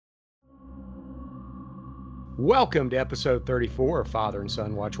Welcome to episode 34 of Father and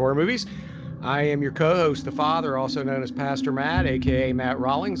Son Watch Horror Movies. I am your co-host, the Father, also known as Pastor Matt, aka Matt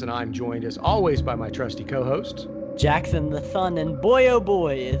Rawlings, and I'm joined as always by my trusty co-host, Jackson the Son, and boy oh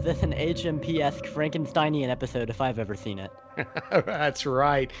boy, is this an HMP-esque Frankensteinian episode if I've ever seen it. That's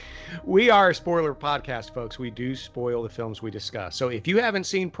right. We are a spoiler podcast, folks. We do spoil the films we discuss. So if you haven't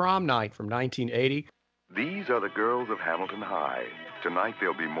seen Prom Night from 1980, these are the girls of Hamilton High. Tonight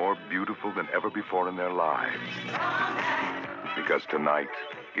they'll be more beautiful than ever before in their lives. Because tonight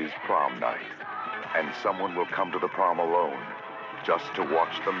is prom night. And someone will come to the prom alone just to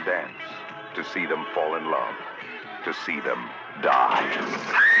watch them dance, to see them fall in love, to see them die.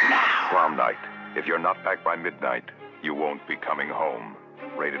 Prom night. If you're not back by midnight, you won't be coming home.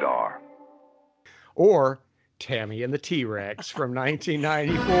 Rated R. or Tammy and the T-Rex from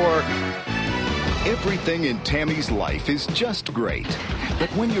 1994. Everything in Tammy's life is just great. But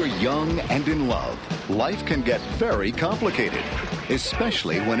when you're young and in love, life can get very complicated,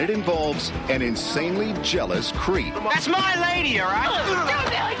 especially when it involves an insanely jealous creep. That's my lady, all right?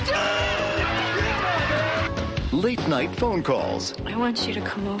 Late night phone calls. I want you to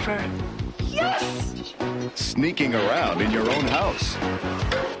come over. Yes! Sneaking around in your own house.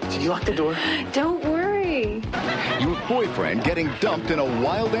 Did you lock the door? Don't worry. Your boyfriend getting dumped in a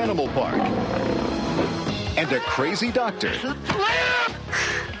wild animal park. And a crazy doctor.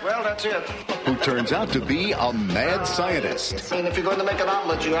 Well, that's it. Who turns out to be a mad scientist. And if you're going to make an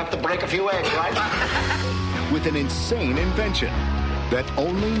omelet, you have to break a few eggs, right? With an insane invention that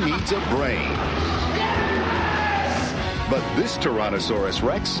only needs a brain. But this Tyrannosaurus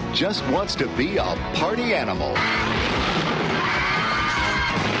Rex just wants to be a party animal.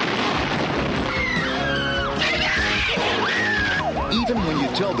 Even when you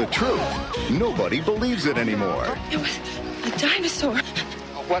tell the truth, nobody believes it anymore. It was a dinosaur.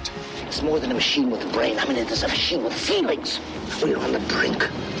 What? It's more than a machine with a brain. I mean, it is a machine with feelings. We're on the brink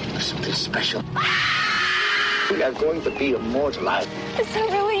of something special. We are going to be immortalized. Is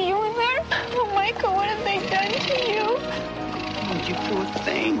that really you in there? Oh, Michael, what have they done to you? Oh, you poor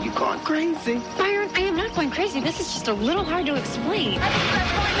thing. You've gone crazy. Byron, I am not going crazy. This is just a little hard to explain.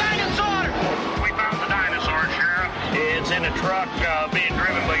 That's my dinosaur! We found the dinosaur, Sheriff. It's in a truck being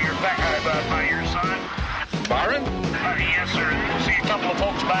driven by your son. Byron? Yes, sir. See, a couple of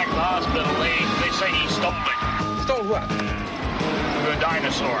folks back at the hospital, they say he stole it. Stole what? The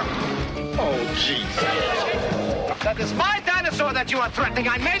dinosaur. Oh, Jesus. That is my dinosaur that you are threatening.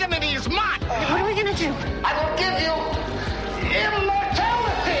 I made him and he is mine. What are we going to do? I will give you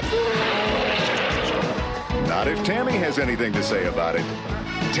immortality. Not if Tammy has anything to say about it.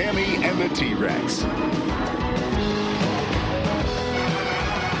 Tammy and the T-Rex.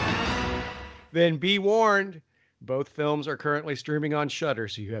 Then be warned, both films are currently streaming on Shudder,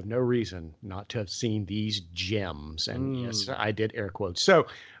 so you have no reason not to have seen these gems. And yes, I did air quotes. So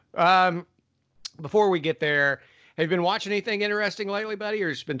before we get there, have you been watching anything interesting lately, buddy,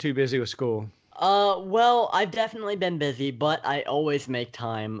 or just been too busy with school? Well, I've definitely been busy, but I always make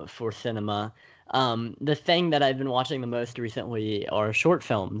time for cinema. The thing that I've been watching the most recently are short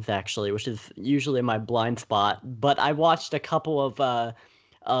films, actually, which is usually my blind spot. But I watched a couple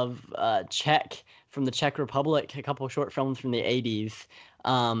of Czech from the Czech Republic, a couple of short films from the 80s,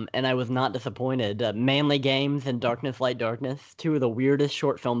 and I was not disappointed. Manly Games and Darkness Light Darkness, two of the weirdest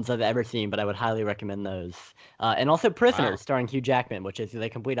short films I've ever seen, but I would highly recommend those. And also Prisoners, starring Hugh Jackman, which is the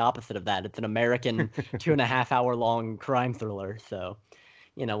complete opposite of that. It's an American 2.5-hour long crime thriller, so,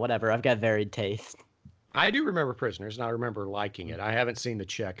 you know, whatever. I've got varied taste. I do remember Prisoners, and I remember liking it. I haven't seen the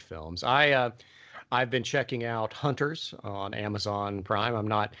Czech films. I've been checking out Hunters on Amazon Prime. I'm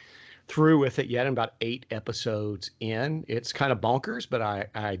not through with it yet. I'm about 8 episodes in. It's kind of bonkers, but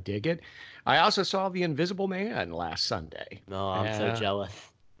I dig it. I also saw The Invisible Man last Sunday. Oh, I'm so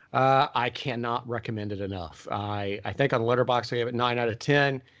jealous. I cannot recommend it enough. I think on Letterboxd I gave it 9 out of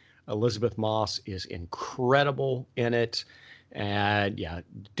 10. Elizabeth Moss is incredible in it. And yeah,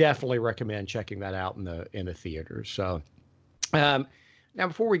 definitely recommend checking that out in the theater. So now,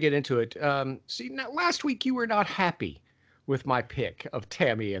 before we get into it, last week you were not happy with my pick of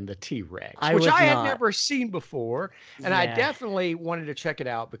Tammy and the T-Rex, which I had never seen before, and I definitely wanted to check it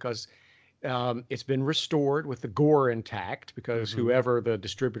out because it's been restored with the gore intact because whoever the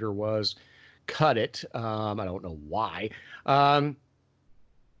distributor was cut it. I don't know why. How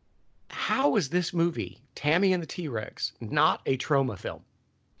is this movie, Tammy and the T-Rex, not a trauma film?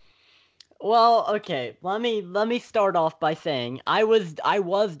 Well, okay. Let me start off by saying I was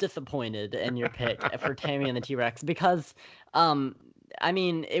disappointed in your pick for Tammy and the T-Rex because I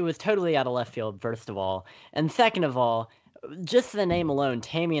mean, it was totally out of left field, first of all. And second of all, just the name alone,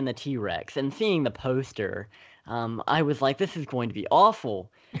 Tammy and the T-Rex, and seeing the poster, I was like, this is going to be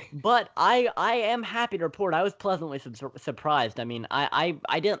awful. But I am happy to report I was pleasantly surprised. I mean, I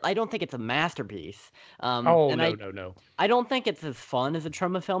don't think it's a masterpiece. Oh, And no, no, no. I don't think it's as fun as a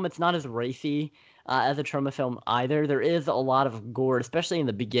Troma film. It's not as racy as a Troma film either. There is a lot of gore, especially in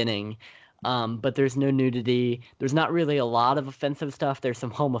the beginning. But there's no nudity. There's not really a lot of offensive stuff. There's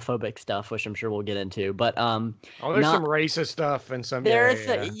some homophobic stuff, which I'm sure we'll get into. But Oh, there's not some racist stuff and some. there's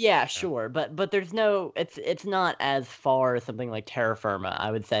Yeah, yeah, sure, but there's no it's not as far as something like Terra Firma,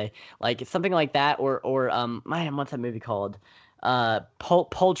 I would say. Like something like that or man, what's that movie called?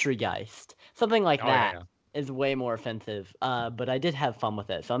 Poultrygeist. Something like Oh, that yeah. is way more offensive. But I did have fun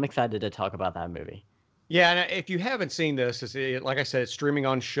with it, so I'm excited to talk about that movie. Yeah, and if you haven't seen this, like I said, it's streaming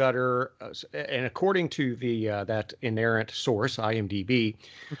on Shudder, and according to the that inerrant source, IMDb,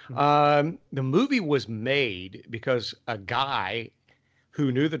 the movie was made because a guy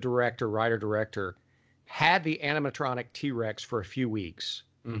who knew the writer-director, had the animatronic T-Rex for a few weeks,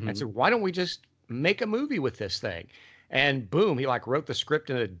 and said, "Why don't we just make a movie with this thing?" And boom, he like wrote the script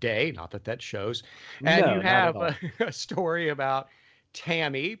in a day. Not that that shows. And No, you not at have all. a story about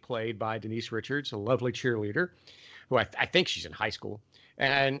Tammy, played by Denise Richards, a lovely cheerleader, who I think she's in high school.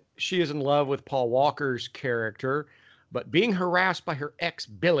 And she is in love with Paul Walker's character, but being harassed by her ex,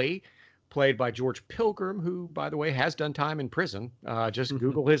 Billy, played by George Pilgrim, who, by the way, has done time in prison. Just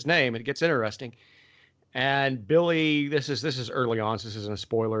Google his name, it gets interesting. And Billy, this is early on, so this isn't a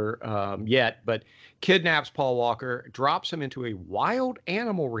spoiler yet, but kidnaps Paul Walker, drops him into a wild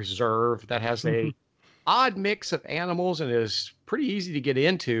animal reserve that has a odd mix of animals and is pretty easy to get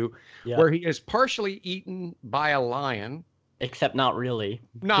into, Yeah. where he is partially eaten by a lion. Except not really.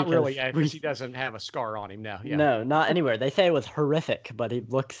 Not really, because because he doesn't have a scar on him now. Yeah. No, not anywhere. They say it was horrific, but he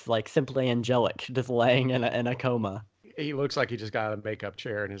looks like simply angelic, just laying in a coma. He looks like he just got a makeup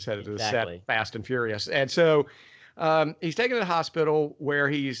chair and is headed to the Exactly. set Fast and Furious. And so he's taken to the hospital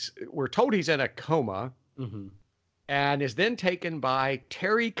where we're told he's in a coma, hmm and is then taken by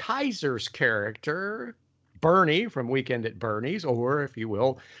Terry Kaiser's character, Bernie from Weekend at Bernie's, or if you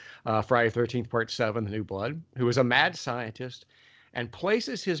will, Friday the 13th, Part 7, The New Blood, who is a mad scientist and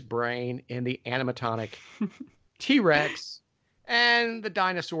places his brain in the animatronic T-Rex, and the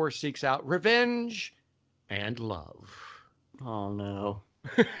dinosaur seeks out revenge and love Oh no.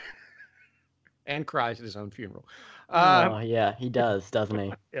 and cries at his own funeral. Oh yeah, he does, doesn't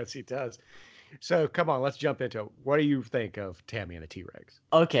he? Yes, he does. So come on, let's jump into it. What do you think of Tammy and the T-Rex?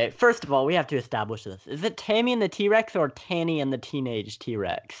 Okay, first of all, we have to establish this. Is it Tammy and the T-Rex or Tanny and the Teenage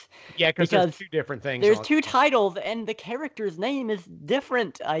T-Rex? Yeah, because there's two different things. There's two titles, and the character's name is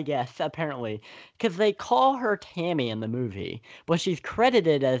different, I guess, apparently. Because they call her Tammy in the movie, but she's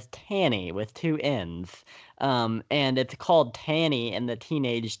credited as Tanny with two N's. And it's called Tanny and the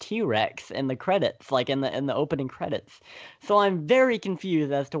Teenage T-Rex in the credits, like in the opening credits. So I'm very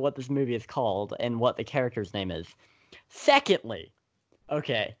confused as to what this movie is called and what the character's name is. Secondly,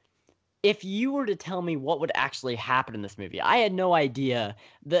 okay, if you were to tell me what would actually happen in this movie, I had no idea.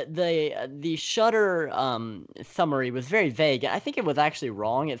 The Shudder summary was very vague. I think it was actually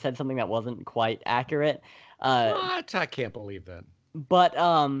wrong. It said something that wasn't quite accurate. What? I can't believe that. But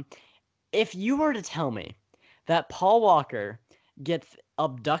if you were to tell me that Paul Walker gets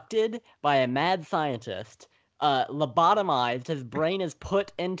abducted by a mad scientist, lobotomized, his brain is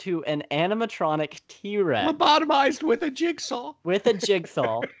put into an animatronic T-Rex Lobotomized with a jigsaw. with a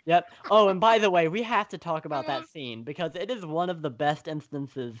jigsaw. Yep. Oh, and by the way, we have to talk about that scene because it is one of the best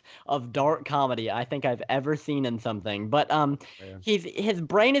instances of dark comedy I think I've ever seen in something. But his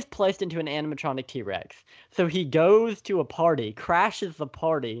brain is placed into an animatronic T-Rex. So he goes to a party, crashes the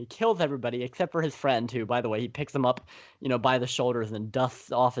party, kills everybody except for his friend, who, by the way, he picks him up, by the shoulders and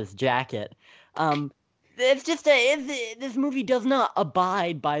dusts off his jacket. It's just this movie does not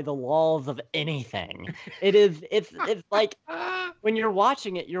abide by the laws of anything. It's like when you're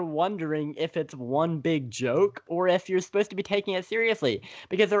watching it, you're wondering if it's one big joke or if you're supposed to be taking it seriously,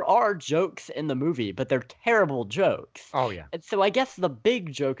 because there are jokes in the movie, but they're terrible jokes. Oh yeah. And so I guess the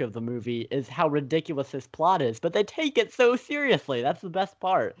big joke of the movie is how ridiculous this plot is, but they take it so seriously. That's the best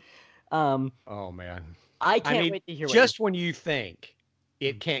part. Oh man. I can't wait to hear just when you think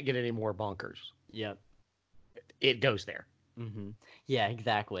it can't get any more bonkers, Yep. it goes there. Mm-hmm. Yeah,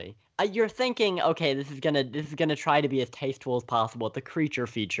 exactly. You're thinking, okay, this is gonna try to be as tasteful as possible with the creature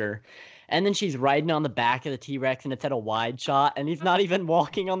feature, and then she's riding on the back of the T-Rex, and it's at a wide shot, and he's not even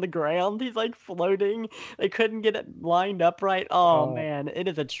walking on the ground; he's like floating. They couldn't get it lined up right. Oh man, it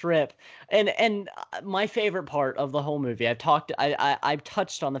is a trip. And my favorite part of the whole movie, I've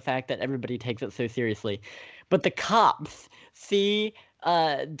touched on the fact that everybody takes it so seriously. But the cops see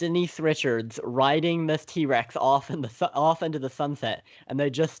Denise Richards riding this T-Rex off into the sunset, and they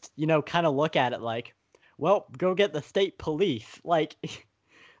just, kind of look at it like, well, go get the state police. Like,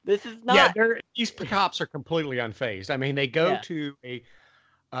 this is not. Yeah, these cops are completely unfazed. I mean, they go Yeah. to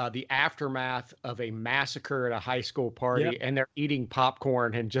the aftermath of a massacre at a high school party, Yep. and they're eating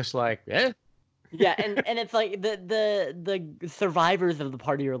popcorn and just like, eh. Yeah, and it's like the survivors of the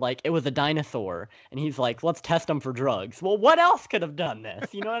party are like, it was a dinosaur, and he's like, let's test them for drugs. Well, what else could have done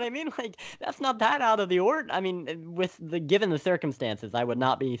this? You know what I mean? Like, that's not that out of the order. I mean, given the circumstances, I would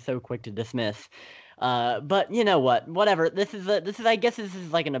not be so quick to dismiss. But you know what? Whatever. I guess this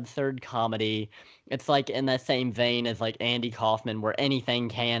is like an absurd comedy. It's like in the same vein as like Andy Kaufman, where anything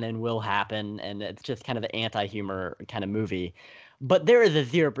can and will happen, and it's just kind of an anti-humor kind of movie. But there is a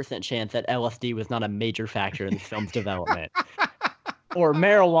 0% chance that LSD was not a major factor in the film's development. Or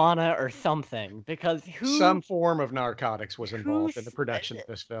marijuana or something. Because some form of narcotics was involved in the production of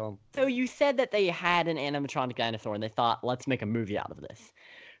this film. So you said that they had an animatronic dinosaur and they thought, let's make a movie out of this.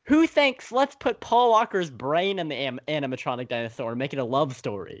 Who thinks, let's put Paul Walker's brain in the animatronic dinosaur and make it a love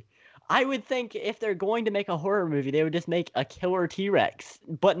story? I would think if they're going to make a horror movie, they would just make a killer T-Rex.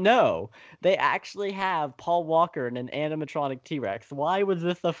 But no, they actually have Paul Walker and an animatronic T-Rex. Why was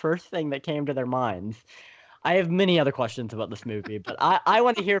this the first thing that came to their minds? I have many other questions about this movie, but I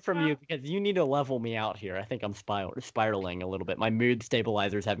want to hear from you because you need to level me out here. I think I'm spiraling a little bit. My mood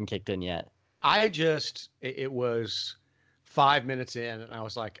stabilizers haven't kicked in yet. It was 5 minutes in, and I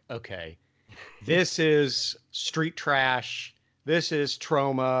was like, okay, this is street trash. This is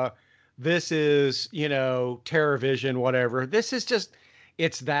trauma. This is, TerrorVision, whatever. This is just,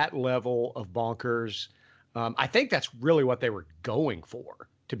 it's that level of bonkers. I think that's really what they were going for,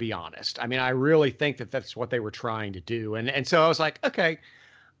 to be honest. I mean, I really think that that's what they were trying to do. And so I was like, okay,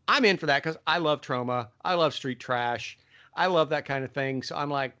 I'm in for that because I love trauma. I love street trash. I love that kind of thing. So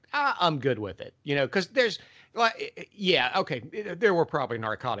I'm like, I'm good with it, because there were probably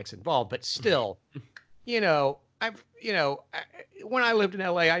narcotics involved, but still, when I lived in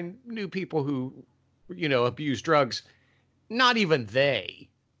LA, I knew people who, abused drugs. Not even they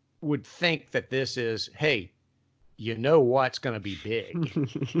would think that this is, hey, what's going to be big.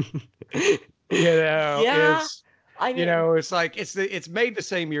 Yeah. I mean, it's like it's made the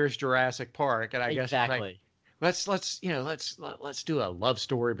same year as Jurassic Park, and I guess exactly. Like, let's do a love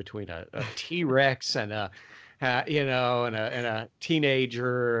story between a T-Rex and a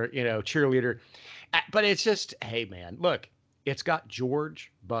teenager, cheerleader. But it's just, hey, man, look, it's got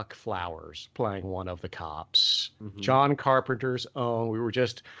George Buck Flowers playing one of the cops. Mm-hmm. John Carpenter's own. We were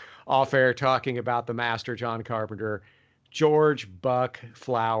just off air talking about the master, John Carpenter. George Buck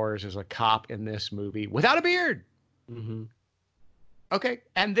Flowers is a cop in this movie without a beard. Mm-hmm. Okay.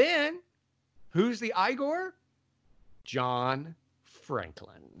 And then who's the Igor? John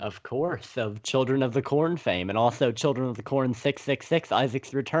Franklin. Of course, of Children of the Corn fame, and also Children of the Corn 666,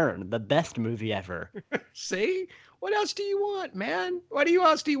 Isaac's Return, the best movie ever. See? What else do you want, man? What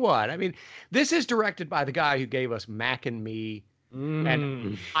else do you want? I mean, this is directed by the guy who gave us Mac and Me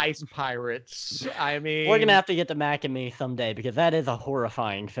and Ice Pirates. I mean... We're going to have to get to Mac and Me someday, because that is a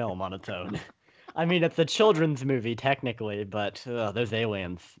horrifying film on its own. I mean, it's a children's movie, technically, but those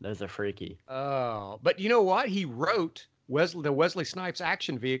aliens, those are freaky. Oh, but you know what? He wrote the Wesley Snipes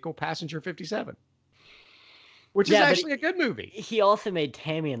action vehicle, Passenger 57, which is actually a good movie. He also made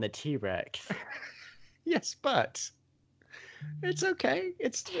Tammy and the T-Rex. Yes, but it's okay.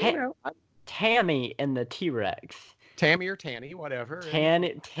 It's, Tammy and the T-Rex. Tammy or Tanny, whatever.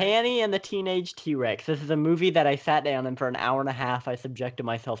 Tanny and the Teenage T-Rex. This is a movie that I sat down and for an hour and a half I subjected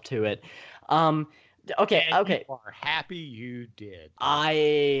myself to it. Okay. You are happy you did.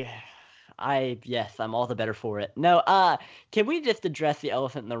 Yes, I'm all the better for it. No, can we just address the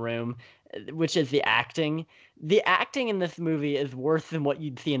elephant in the room, which is the acting? The acting in this movie is worse than what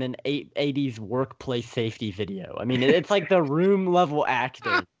you'd see in an 80s workplace safety video. I mean, it's like the room level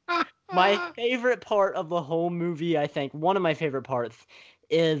acting. My favorite part of the whole movie, I think, one of my favorite parts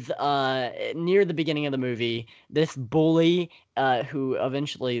is near the beginning of the movie, this bully who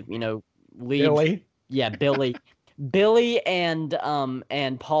eventually, leaves. Billy? Yeah, Billy. Billy and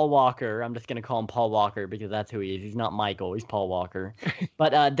Paul Walker. I'm just gonna call him Paul Walker because that's who he is. He's not Michael. He's Paul Walker.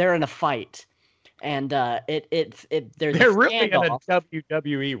 But they're in a fight, and they're really in a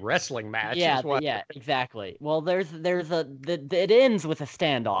WWE wrestling match. Yeah, exactly. Well, it ends with a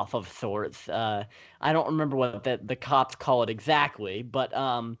standoff of sorts. I don't remember what the cops call it exactly, but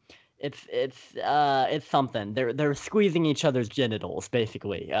It's something. They're squeezing each other's genitals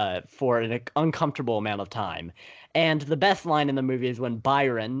basically for an uncomfortable amount of time. And the best line in the movie is when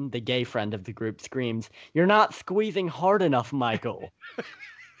Byron, the gay friend of the group, screams, "You're not squeezing hard enough, Michael."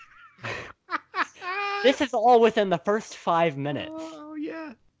 This is all within the first 5 minutes. Oh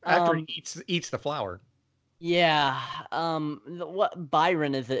yeah. After he eats the flower. Yeah. What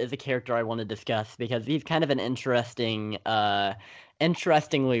Byron is a character I want to discuss because he's kind of an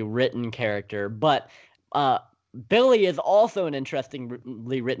interestingly written character, but Billy is also an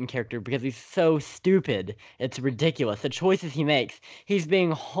interestingly written character because he's so stupid. It's ridiculous. The choices he makes. He's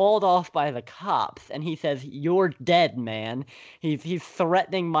being hauled off by the cops, and he says, "You're dead, man." He's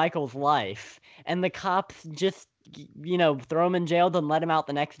threatening Michael's life, and the cops just throw him in jail, then let him out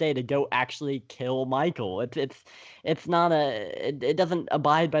the next day to go actually kill Michael. It's not it doesn't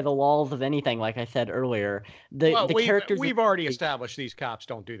abide by the laws of anything. Like I said earlier, the characters we've already established these cops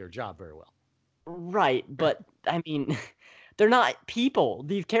don't do their job very well. Right, but I mean, they're not people.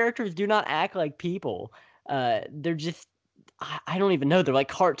 These characters do not act like people. They're just, I don't even know. They're like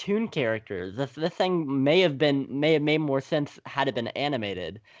cartoon characters. This thing may have made more sense had it been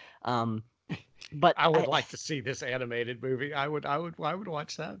animated. But I would like to see this animated movie. I would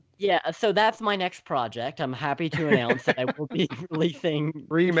watch that. Yeah, so that's my next project. I'm happy to announce that I will be releasing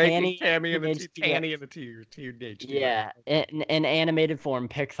remaking Tammy and the Teenage. Yeah, in animated form,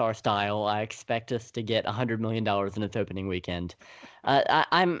 Pixar style. I expect us to get $100 million in its opening weekend.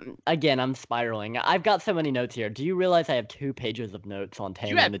 I'm spiraling. I've got so many notes here. Do you realize I have 2 pages of notes on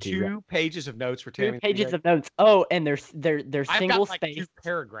Tammy and the T-Rex? 2 pages of notes for Tammy. 2 pages of notes. Oh, and they're single I've got space. 2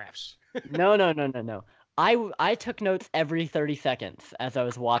 paragraphs. No. I took notes every 30 seconds as I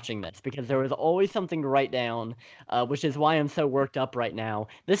was watching this because there was always something to write down, which is why I'm so worked up right now.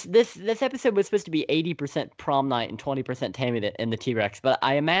 This episode was supposed to be 80% prom night and 20% Tammy and the T-Rex, but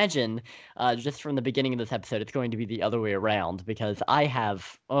I imagine just from the beginning of this episode it's going to be the other way around because I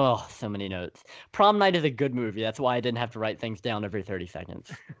have so many notes. Prom night is a good movie. That's why I didn't have to write things down every 30 seconds.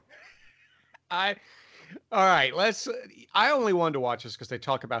 All right, I only wanted to watch this because they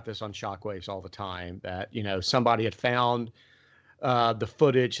talk about this on Shockwaves all the time, that, somebody had found the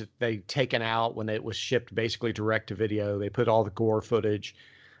footage that they'd taken out when it was shipped basically direct to video. They put all the gore footage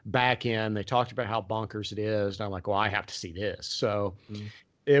back in. They talked about how bonkers it is. And I'm like, well, I have to see this. So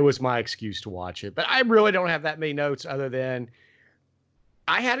it was my excuse to watch it. But I really don't have that many notes other than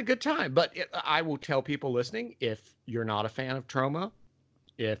I had a good time. But I will tell people listening, if you're not a fan of Troma,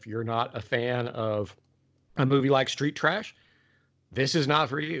 if you're not a fan of a movie like Street Trash, this is not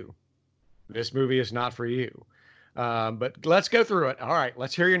for you. This movie is not for you. But let's go through it. All right,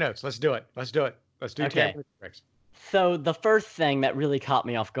 let's hear your notes. Let's do it. Let's do okay. T-Rex. So the first thing that really caught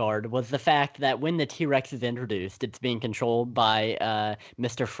me off guard was the fact that when the T-Rex is introduced, it's being controlled by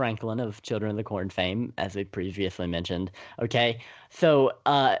Mr. Franklin of Children of the Corn fame, as we previously mentioned. Okay, so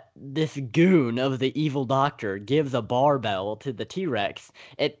this goon of the evil doctor gives a barbell to the T-Rex.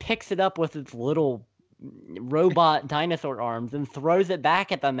 It picks it up with its little robot dinosaur arms and throws it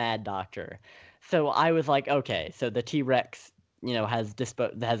back at the mad doctor. So I was like, okay, so the T-Rex has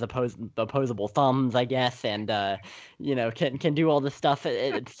opposable thumbs, I guess, and can do all this stuff.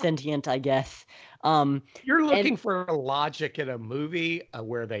 It's sentient, I guess. You're looking for logic in a movie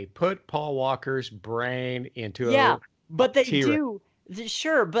where they put Paul Walker's brain into but they T-Rex. do.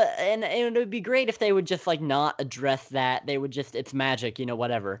 Sure, but and it would be great if they would just not address that. They would just, it's magic,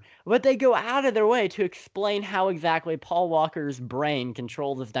 whatever. But they go out of their way to explain how exactly Paul Walker's brain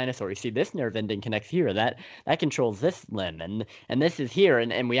controls this dinosaur. You see, this nerve ending connects here. That controls this limb, and this is here,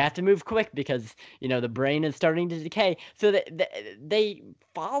 and we have to move quick because the brain is starting to decay. So they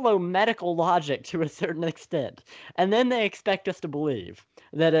follow medical logic to a certain extent, and then they expect us to believe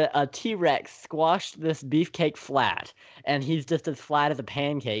that a T-Rex squashed this beefcake flat, and he's just as flat as a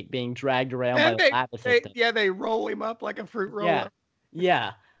pancake being dragged around by the lab assistant. They roll him up like a fruit roll.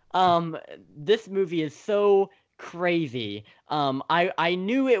 Yeah. This movie is so crazy. I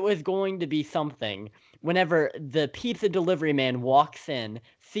knew it was going to be something whenever the pizza delivery man walks in,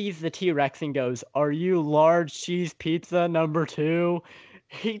 sees the T-Rex and goes, "Are you large cheese pizza number 2?"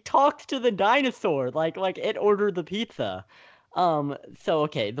 He talks to the dinosaur like it ordered the pizza. So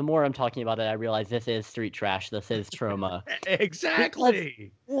okay, the more I'm talking about it, I realize this is Street Trash. This is Troma.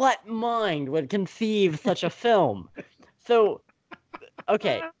 Exactly. What mind would conceive such a film? So,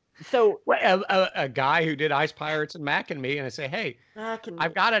 okay. So a guy who did Ice Pirates and Mac and Me, and I say, hey,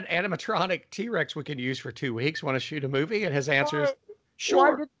 I've got an animatronic T-Rex we can use for 2 weeks. Want to shoot a movie? And his answer is,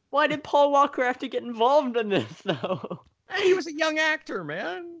 sure. Why did Paul Walker have to get involved in this though? He was a young actor,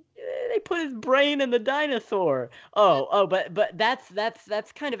 man. they put his brain in the dinosaur? But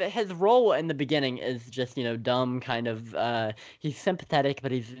that's kind of it. His role in the beginning is just, dumb kind of. He's sympathetic,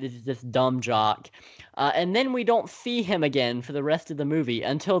 but he's this dumb jock. And then we don't see him again for the rest of the movie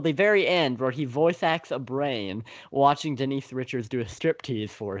until the very end, where he voice acts a brain watching Denise Richards do a striptease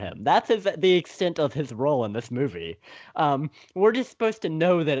for him. That's the extent of his role in this movie. We're just supposed to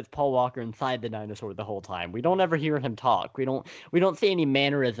know that it's Paul Walker inside the dinosaur the whole time. We don't ever hear him talk. We don't see any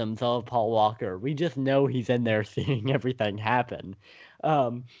mannerisms of Paul Walker. We just know he's in there seeing everything happen.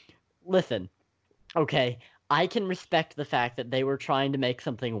 Listen, okay, I can respect the fact that they were trying to make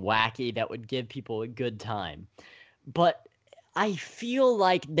something wacky that would give people a good time. But I feel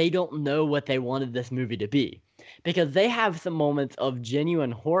like they don't know what they wanted this movie to be. Because they have some moments of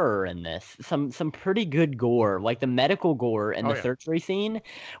genuine horror in this. Some pretty good gore. Like the medical gore in the surgery scene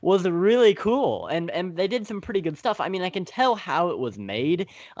was really cool. And they did some pretty good stuff. I mean, I can tell how it was made.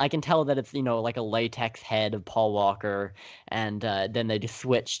 I can tell that it's, like a latex head of Paul Walker. And then they just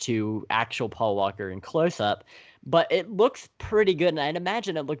switch to actual Paul Walker in close-up. But it looks pretty good, and I'd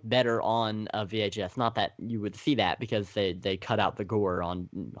imagine it looked better on a VHS. Not that you would see that, because they cut out the gore on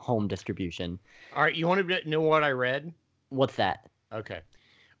home distribution. All right, you want to know what I read? What's that? Okay.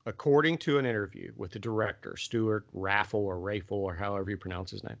 According to an interview with the director, Stuart Raffle or however you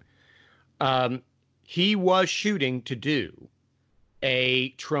pronounce his name, he was shooting to do a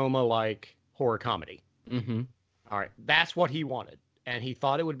Trauma-like horror comedy. Mm-hmm. All right, that's what he wanted, and he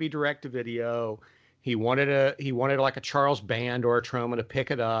thought it would be direct-to-video. He wanted like a Charles Band or a Troma to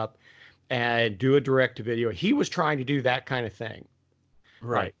pick it up and do a direct-to-video. He was trying to do that kind of thing.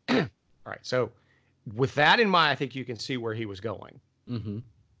 Right. All right. So with that in mind, I think you can see where he was going. Mm-hmm.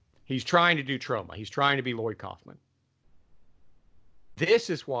 He's trying to do Troma. He's trying to be Lloyd Kaufman. This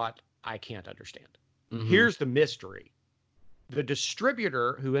is what I can't understand. Mm-hmm. Here's the mystery. The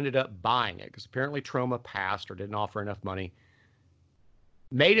distributor who ended up buying it, because apparently Troma passed or didn't offer enough money,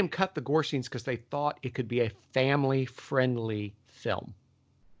 made him cut the gore scenes because they thought it could be a family-friendly film.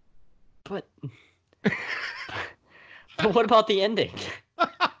 But what about the ending?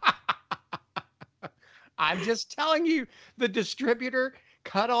 I'm just telling you, the distributor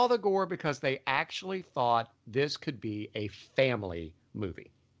cut all the gore because they actually thought this could be a family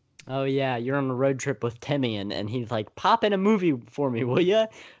movie. Oh, yeah, you're on a road trip with Timmy, and he's like, pop in a movie for me, will ya?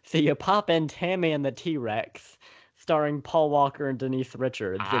 So you pop in Tammy and the T-Rex, starring Paul Walker and Denise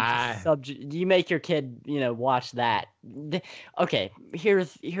Richards. You make your kid, watch that. Okay,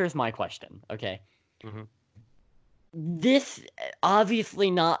 here's my question, okay? Mm-hmm. This obviously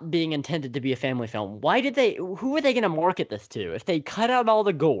not being intended to be a family film. Who are they going to market this to? If they cut out all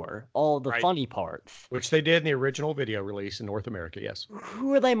the gore, all the funny parts. Which they did in the original video release in North America, yes.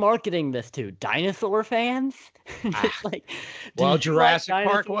 Who are they marketing this to? Dinosaur fans? Jurassic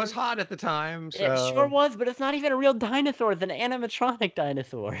Park was hot at the time. So. It sure was, but it's not even a real dinosaur. It's an animatronic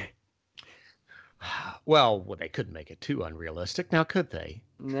dinosaur. Well, they couldn't make it too unrealistic, now could they?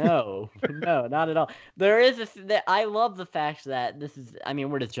 No, not at all. There is I love the fact that this is. I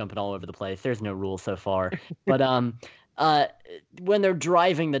mean, we're just jumping all over the place. There's no rules so far, but when they're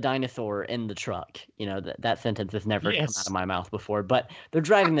driving the dinosaur in the truck, that sentence has never come out of my mouth before. But they're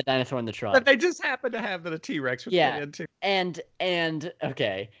driving the dinosaur in the truck. But they just happen to have the T-Rex. And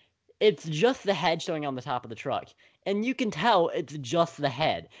okay, it's just the head showing on the top of the truck. And you can tell it's just the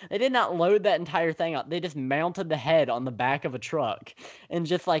head. They did not load that entire thing up. They just mounted the head on the back of a truck and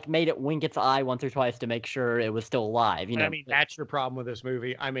just made it wink its eye once or twice to make sure it was still alive. I mean, that's your problem with this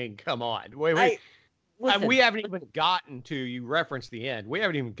movie. I mean, come on. Wait. We haven't even gotten to, you referenced the end. We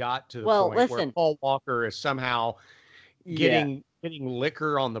haven't even got to the point where Paul Walker is somehow getting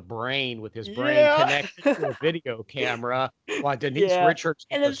liquor on the brain with his brain connected to a video camera while Denise Richards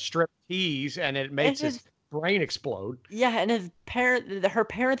does a striptease, and it makes his brain explode. Yeah, and her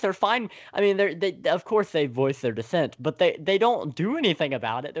parents are fine. I mean, they of course they voice their dissent, but they don't do anything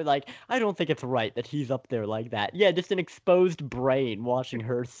about it. They're like, I don't think it's right that he's up there like that. Yeah, just an exposed brain watching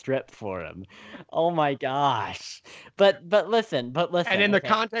her strip for him. Oh my gosh. But listen. And in the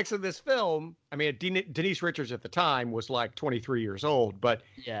context of this film, I mean, Denise Richards at the time was like 23 years old, but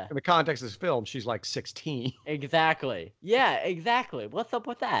in the context of this film, she's like 16. Exactly. Yeah, exactly. What's up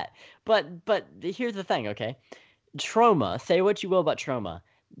with that? But here's the thing, okay? Troma, say what you will about Troma,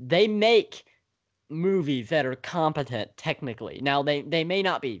 they make movies that are competent technically. Now, they may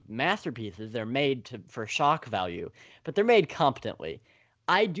not be masterpieces. They're made for shock value, but they're made competently.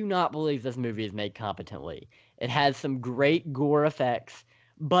 I do not believe this movie is made competently. It has some great gore effects,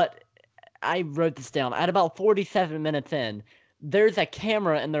 but I wrote this down. At about 47 minutes in, there's a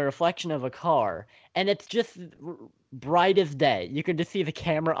camera in the reflection of a car, and it's just bright as day. You can just see the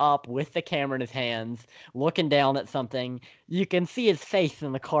camera up with the camera in his hands, looking down at something. You can see his face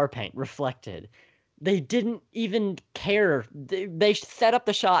in the car paint reflected. They didn't even care. They set up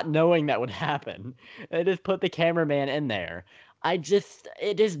the shot knowing that would happen. They just put the cameraman in there. It just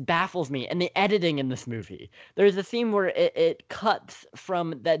baffles me. And the editing in this movie. There's a scene where it cuts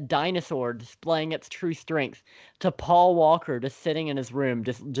from that dinosaur displaying its true strength to Paul Walker just sitting in his room,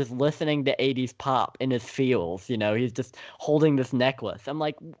 just listening to 80s pop in his feels. You know, he's just holding this necklace. I'm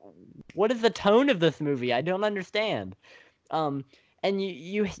like, what is the tone of this movie? I don't understand. And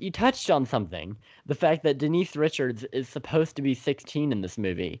you touched on something, the fact that Denise Richards is supposed to be 16 in this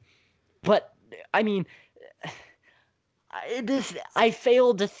movie. But, I mean, I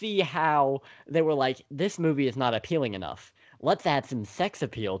failed to see how they were like, this movie is not appealing enough. Let's add some sex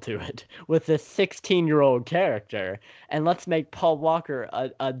appeal to it with this 16-year-old character, and let's make Paul Walker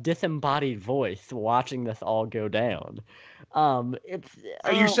a disembodied voice watching this all go down. Are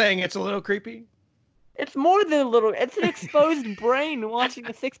you saying it's a little creepy? It's more than a little. It's an exposed brain watching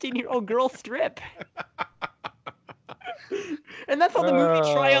a 16-year-old girl strip. And that's how the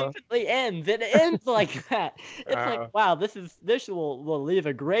movie triumphantly ends. It ends like that. It's like, wow, this will leave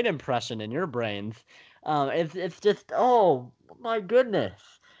a great impression in your brains. It's just, oh my goodness.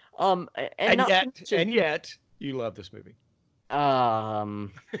 And yet you love this movie.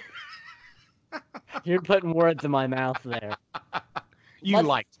 You're putting words in my mouth there. You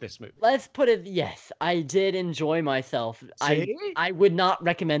liked this movie. Let's put it, yes, I did enjoy myself. I would not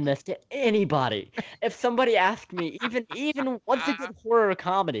recommend this to anybody. If somebody asked me, even what's a good horror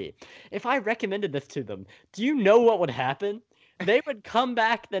comedy, if I recommended this to them, do you know what would happen? They would come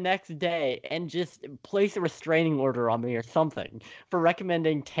back the next day and just place a restraining order on me or something for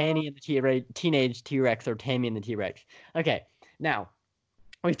recommending Tanny and the Teenage T-Rex or Tammy and the T-Rex. Okay, now,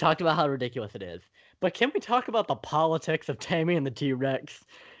 we've talked about how ridiculous it is. But can we talk about the politics of Tammy and the T-Rex?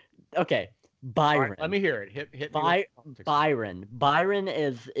 Okay, Byron. Right, let me hear it. Hit me Byron. Byron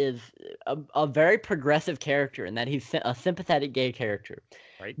is a very progressive character in that he's a sympathetic gay character.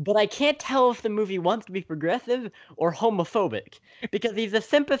 Right. But I can't tell if the movie wants to be progressive or homophobic because he's a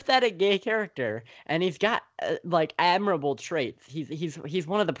sympathetic gay character and he's got like admirable traits. He's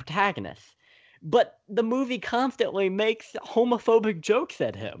one of the protagonists. But the movie constantly makes homophobic jokes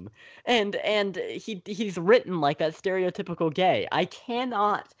at him, and he's written like that stereotypical gay. I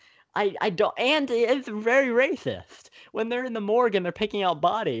don't, and it's very racist. When they're in the morgue and they're picking out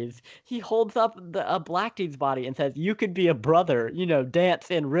bodies, he holds up a black dude's body and says, "You could be a brother, dance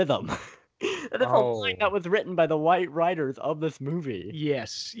in rhythm." That's a line that was written by the white writers of this movie.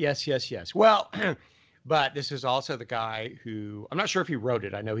 Yes. Well. But this is also the guy who, I'm not sure if he wrote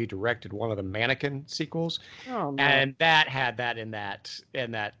it. I know he directed one of the Mannequin sequels. Oh, no. And that had that in that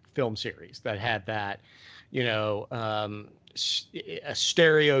film series that had that, a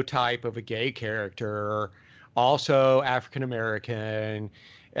stereotype of a gay character, also African-American,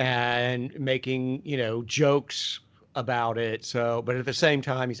 and making, jokes about it. So, but at the same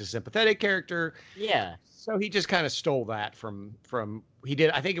time, he's a sympathetic character. Yeah. So he just kind of stole that from he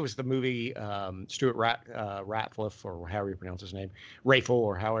did. I think it was the movie Stuart Ratcliffe, or however you pronounce his name, Rayful,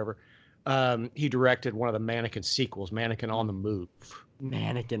 or however. He directed one of the Mannequin sequels, Mannequin on the Move.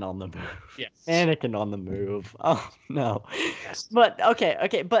 Mannequin on the Move. Yes. Mannequin on the Move. Oh no. Yes. But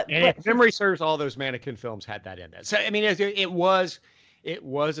okay, but if memory serves, all those Mannequin films had that in there. So I mean, it was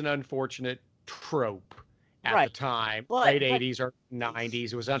an unfortunate trope at the time, late 80s or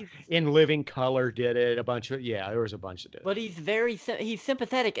 90s. It was In Living Color did it, there was a bunch that did it. But he's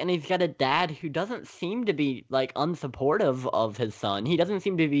sympathetic, and he's got a dad who doesn't seem to be like unsupportive of his son. He doesn't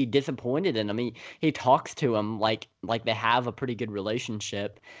seem to be disappointed in him. He talks to him like they have a pretty good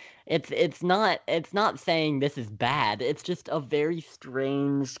relationship. It's not saying this is bad. It's just a very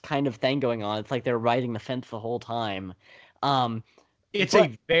strange kind of thing going on. It's like they're riding the fence the whole time. It's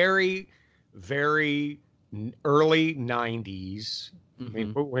a very, very early 90s. I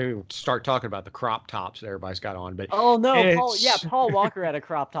mean, we start talking about the crop tops that everybody's got on, but oh no, Paul Walker had a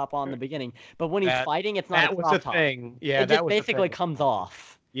crop top on in the beginning, but when he's fighting, it's not a crop top. That was a thing. Yeah, it just basically comes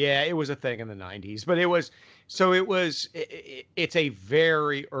off. Yeah, it was a thing in the 90s, but it's a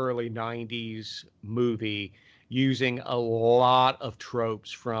very early 90s movie using a lot of tropes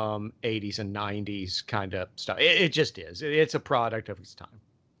from 80s and 90s kind of stuff. It just is. It's a product of its time.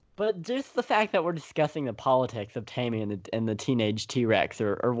 But just the fact that we're discussing the politics of Tammy and the Teenage T-Rex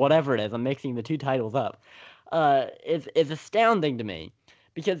or whatever it is, I'm mixing the two titles up, is astounding to me,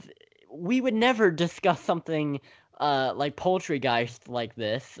 because we would never discuss something like Poultrygeist like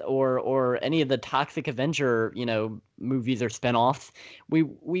this, or any of the Toxic Avenger, movies or spinoffs, we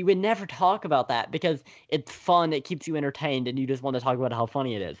would never talk about that because it's fun, it keeps you entertained, and you just want to talk about how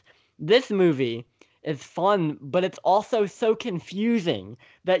funny it is. This movie is fun, but it's also so confusing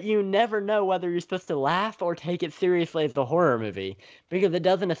that you never know whether you're supposed to laugh or take it seriously as a horror movie because it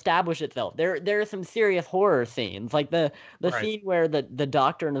doesn't establish itself. There are some serious horror scenes, like the Right. scene where the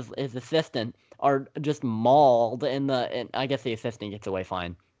doctor and his assistant are just mauled, and I guess the assistant gets away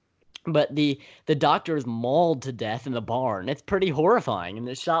fine. But the doctor is mauled to death in the barn. It's pretty horrifying, and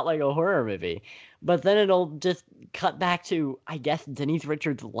it's shot like a horror movie. But then it'll just cut back to, I guess, Denise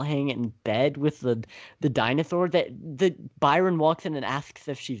Richards laying in bed with the dinosaur. The Byron walks in and asks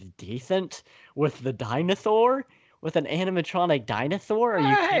if she's decent with the dinosaur, with an animatronic dinosaur. Are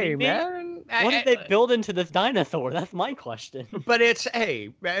you Hey, kidding me? man. What did they build into this dinosaur? That's my question. But but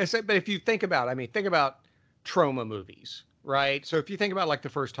if you think about trauma movies, right? So if you think about like the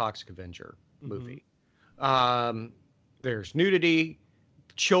first Toxic Avenger movie, there's nudity,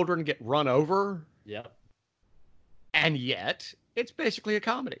 children get run over, Yep. and yet it's basically a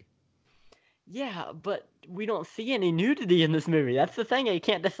comedy. Yeah, but we don't see any nudity in this movie. That's the thing I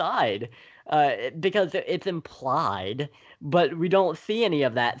can't decide, because it's implied, but we don't see any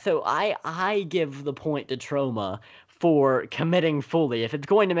of that. So I give the point to Troma for committing fully. If it's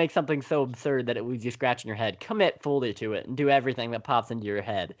going to make something so absurd that it leaves you scratching your head, commit fully to it and do everything that pops into your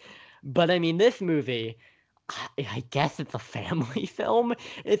head. But I mean, this movie, I guess it's a family film.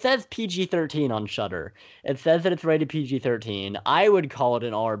 It says PG-13 on Shudder. It says that it's rated PG-13. I would call it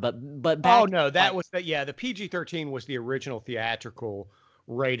an R, but back. Oh no, the PG-13 was the original theatrical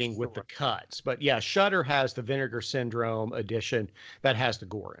rating with the cuts. But yeah, Shudder has the Vinegar Syndrome edition that has the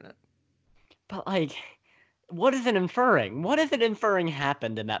gore in it. But like, what is it inferring? What is it inferring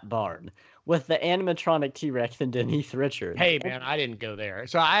happened in that barn with the animatronic T-Rex and Denise Richards? Hey man, I didn't go there,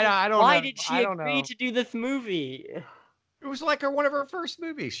 so I don't know. Why did she I don't agree know. to do this movie? It was like one of her first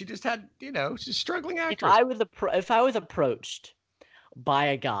movies. She just had, she's a struggling If actress. I was approached by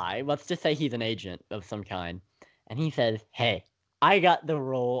a guy, let's just say he's an agent of some kind, and he says, "Hey, I got the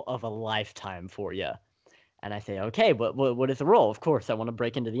role of a lifetime for you," and I say, "Okay, what is the role? Of course, I want to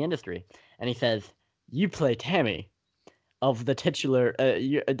break into the industry." And he says, "You play Tammy, of the titular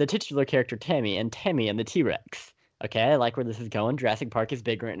character Tammy, and Tammy and the T-Rex." Okay, I like where this is going. Jurassic Park is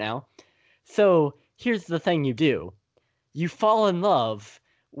big right now. So here's the thing you do. You fall in love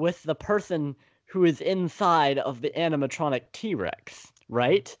with the person who is inside of the animatronic T-Rex,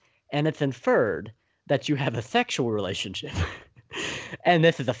 right? And it's inferred that you have a sexual relationship. And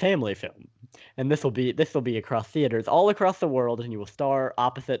this is a family film. And this will be across theaters all across the world, and you will star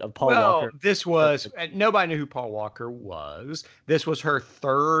opposite of Paul Walker. This was nobody knew who Paul Walker was. This was her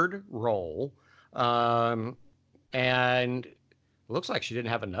third role, and it looks like she didn't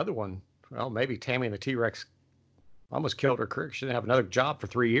have another one. Well, maybe Tammy and the T-Rex almost killed her career. She didn't have another job for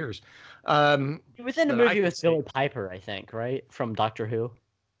 3 years. He was in a movie with Billy Piper, I think, right, from Doctor Who.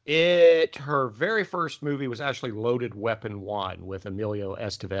 Her very first movie was actually Loaded Weapon 1 with Emilio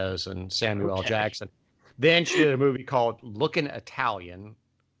Estevez and Samuel L. Jackson. Then she did a movie called Lookin' Italian,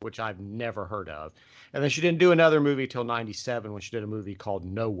 which I've never heard of. And then she didn't do another movie till 97 when she did a movie called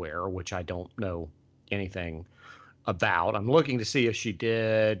Nowhere, which I don't know anything about. I'm looking to see if she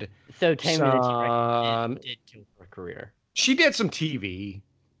did. So Tammy did kill her career. She did some TV.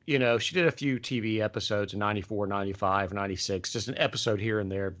 She did a few TV episodes in 94, 95, 96, just an episode here and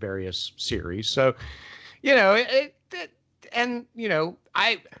there, various series. So, I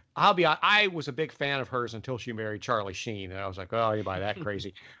was a big fan of hers until she married Charlie Sheen. And I was like, oh, anybody that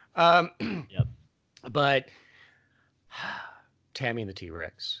crazy? Yep. But Tammy and the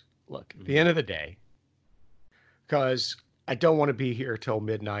T-Rex, look, at the end of the day, because I don't want to be here till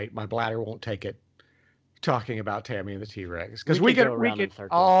midnight. My bladder won't take it. Talking about Tammy and the T-Rex, because we could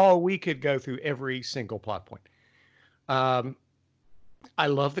go through every single plot point. I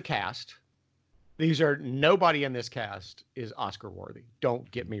love the cast. Nobody in this cast is Oscar worthy.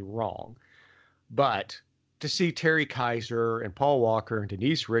 Don't get me wrong, but to see Terry Kaiser and Paul Walker and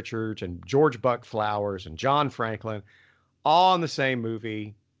Denise Richards and George Buck Flowers and John Franklin all in the same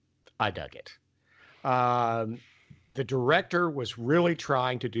movie, I dug it. The director was really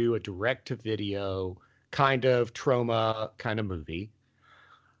trying to do a direct-to-video kind of trauma kind of movie.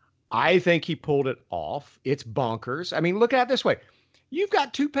 I think he pulled it off. It's bonkers. I mean, look at it this way. You've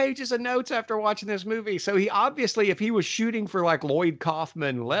got 2 pages of notes after watching this movie. So he obviously, if he was shooting for like Lloyd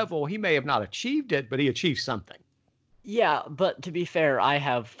Kaufman level, he may have not achieved it, but he achieved something. Yeah, but to be fair, I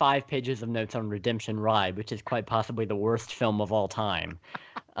have 5 pages of notes on Redemption Ride, which is quite possibly the worst film of all time.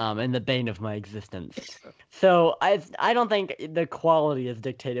 and the bane of my existence. So I don't think the quality is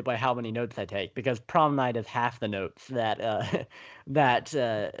dictated by how many notes I take, because Prom Night is half the notes that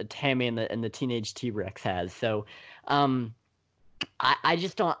Tammy and the Teenage T-Rex has. So I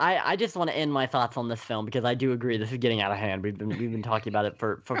just don't I just want to end my thoughts on this film, because I do agree this is getting out of hand. We've been talking about it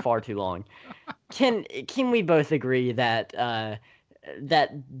for far too long. Can we both agree that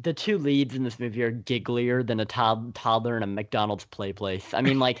that the two leads in this movie are gigglier than a toddler in a McDonald's play place? I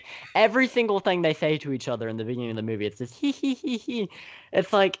mean, like, every single thing they say to each other in the beginning of the movie, it's just hee hee hee hee.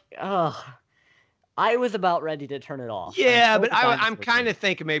 It's like, oh, I was about ready to turn it off. Yeah, but I'm kind of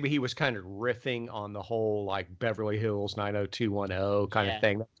thinking maybe he was kind of riffing on the whole like Beverly Hills 90210 kind of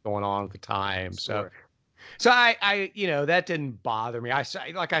thing that's going on at the time. Sure. So I that didn't bother me.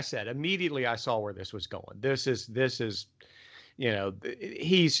 Like I said, immediately I saw where this was going. This is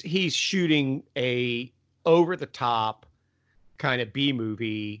he's shooting a over the top kind of B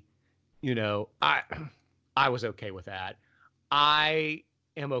movie. I was okay with that. I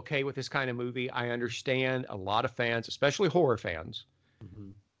am okay with this kind of movie. I understand a lot of fans, especially horror fans,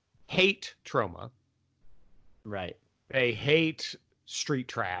 hate Troma. Right. They hate street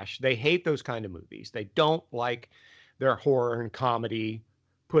trash. They hate those kind of movies. They don't like their horror and comedy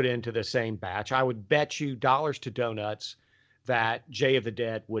put into the same batch. I would bet you dollars to donuts that Jay of the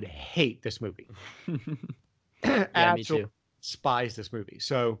Dead would hate this movie. Yeah, me too. Despise this movie.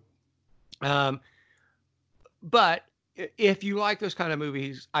 So, but if you like those kind of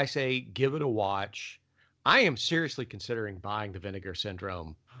movies, I say give it a watch. I am seriously considering buying the Vinegar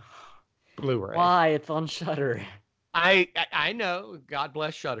Syndrome Blu-ray. Why? It's on Shudder. I know, God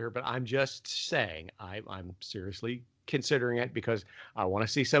bless Shudder, but I'm just saying I'm seriously considering it because I want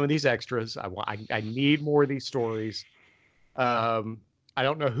to see some of these extras. I need more of these stories. I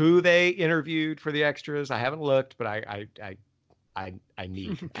don't know who they interviewed for the extras. I haven't looked, but I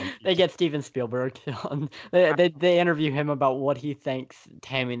need. They get Steven Spielberg on. They interview him about what he thinks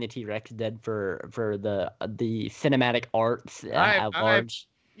Tammy and the T-Rex did for the cinematic arts at large.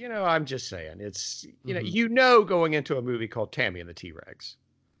 I'm just saying it's going into a movie called Tammy and the T-Rex.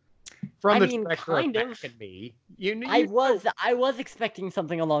 From the director of Back and Me, I was expecting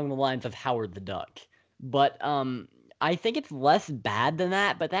something along the lines of Howard the Duck, but I think it's less bad than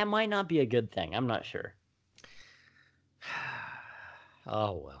that. But that might not be a good thing. I'm not sure.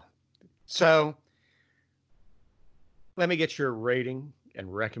 Oh, well. So let me get your rating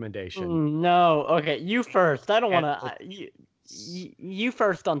and recommendation. No. Okay. You first. I don't want to. You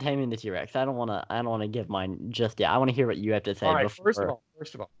first on Taming the T-Rex. I don't want to give mine just yet. I want to hear what you have to say. All right. First of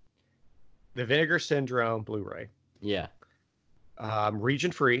all, the Vinegar Syndrome Blu-ray. Yeah.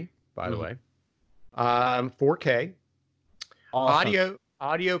 Region free, by the way. 4K. Awesome.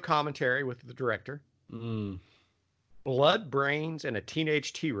 Audio commentary with the director. Blood, Brains, and a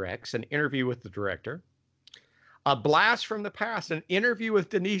Teenage T-Rex, an interview with the director. A Blast from the Past, an interview with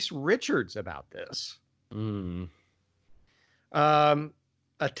Denise Richards about this. A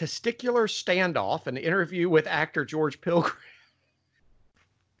Testicular Standoff, an interview with actor George Pilgrim.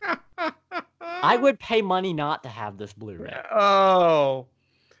 I would pay money not to have this Blu-ray. Oh,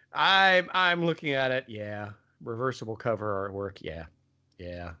 I'm looking at it. Yeah, reversible cover artwork. Yeah.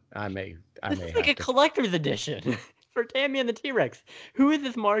 I may. This is like a collector's edition for Tammy and the T-Rex. Who is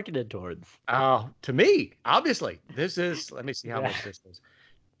this marketed towards? Oh, to me, obviously. This is. Let me see how much this is.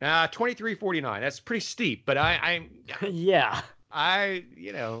 $23.49. That's pretty steep, but yeah.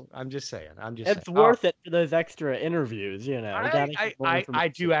 I'm just saying. It's worth it for those extra interviews,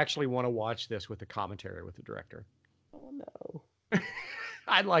 I do actually want to watch this with the commentary with the director. Oh no.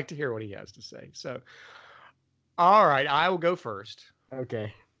 I'd like to hear what he has to say. So, all right, I will go first.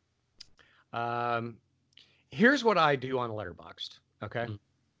 Okay. Here's what I do on Letterboxd. Okay.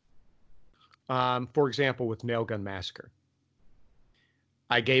 For example, with Nail Gun Massacre,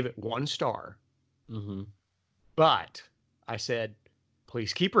 I gave it 1 star. But I said,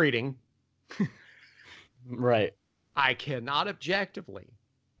 please keep reading. Right. I cannot objectively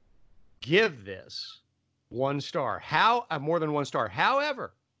give this 1 star. More than 1 star.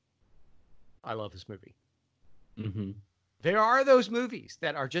 However, I love this movie. There are those movies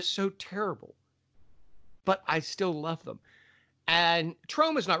that are just so terrible, but I still love them. And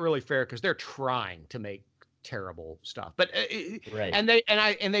Troma is not really fair because they're trying to make terrible stuff, but right. And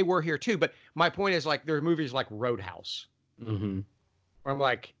they were here too. But my point is, like, there are movies like Roadhouse. Where I'm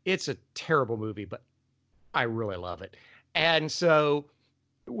like, it's a terrible movie, but I really love it. And so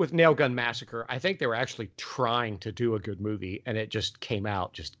with Nail Gun Massacre, I think they were actually trying to do a good movie, and it just came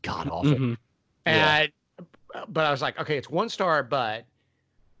out just god awful. But I was like, okay, it's 1 star, but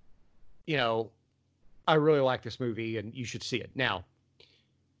I really like this movie, and you should see it. Now,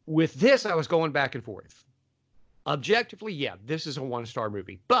 with this, I was going back and forth. Objectively, yeah, this is a 1-star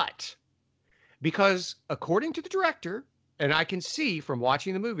movie. But because according to the director, and I can see from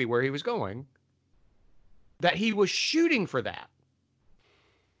watching the movie where he was going, that he was shooting for that.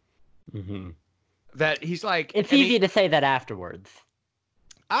 Mm-hmm. That he's like... It's easy to say that afterwards.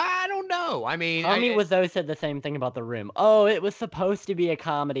 I don't know. I mean... Tommy Wiseau said the same thing about The Room. Oh, it was supposed to be a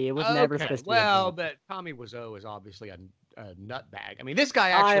comedy. It was never supposed to be a comedy. Well, but Tommy Wiseau is obviously a nutbag. I mean, this guy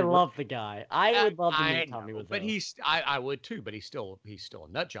actually... I love the guy. I would love to meet Tommy Wiseau. But I would too, but he's still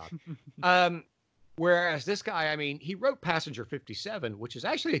a nut job. Whereas this guy, I mean, he wrote Passenger 57, which is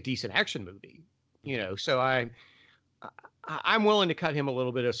actually a decent action movie. You know, so I'm willing to cut him a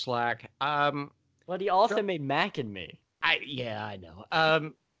little bit of slack. But he also made Mac and Me. I know.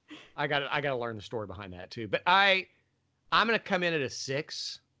 I gotta learn the story behind that too. But I'm gonna come in at a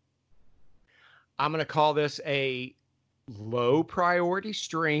 6. I'm gonna call this a low priority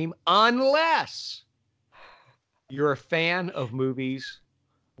stream unless you're a fan of movies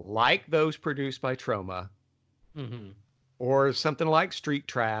like those produced by Troma, or something like Street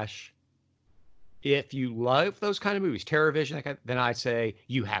Trash. If you love those kind of movies, TerrorVision, then I'd say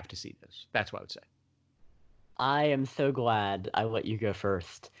you have to see this. That's what I would say. I am so glad I let you go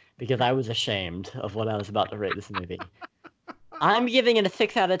first because I was ashamed of what I was about to rate this movie. I'm giving it a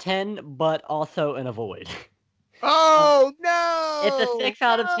 6 out of 10, but also an avoid. Oh, no! It's a 6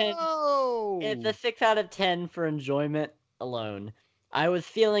 out of 10. No! It's a 6 out of 10 for enjoyment alone. I was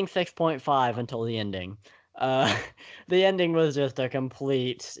feeling 6.5 until the ending. The ending was just a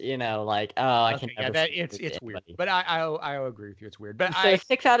complete, I can never. Yeah, it's weird. But I agree with you. It's weird. But so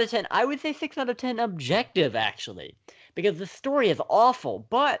 6 out of 10. I would say 6 out of 10 objective actually, because the story is awful,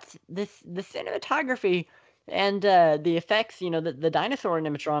 but the cinematography and the effects, the dinosaur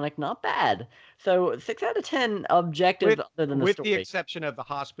animatronic, not bad. So 6 out of 10 objective, other than the with story. the exception of the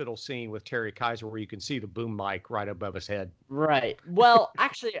hospital scene with Terry Kaiser, where you can see the boom mic right above his head. Right. Well,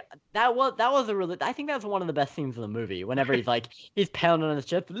 actually, that was a really. I think that was one of the best scenes in the movie. Whenever he's pounding on his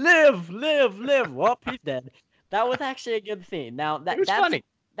chest, live. Whoop, he's dead. That was actually a good scene. Now that's funny.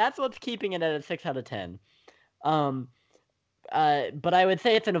 That's what's keeping it at a 6 out of 10. But I would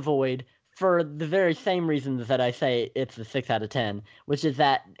say it's an avoid for the very same reasons that I say it's a 6 out of 10, which is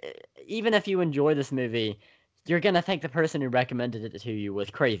that even if you enjoy this movie, you're going to think the person who recommended it to you was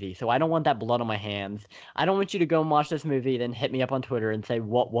crazy. So I don't want that blood on my hands. I don't want you to go and watch this movie, then hit me up on Twitter and say,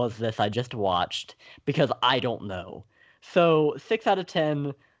 what was this I just watched? Because I don't know. So 6 out of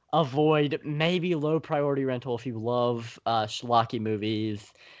 10, avoid, maybe low priority rental if you love schlocky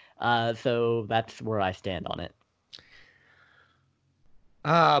movies. So that's where I stand on it.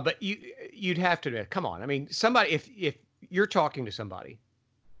 But you'd have to admit, come on. I mean, somebody, if you're talking to somebody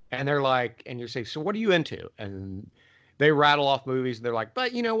and they're like, and you say, so what are you into? And they rattle off movies and they're like,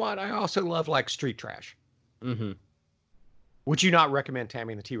 but you know what? I also love like Street Trash. Mm-hmm. Would you not recommend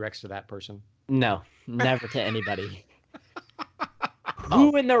Tammy and the T-Rex to that person? No, never to anybody.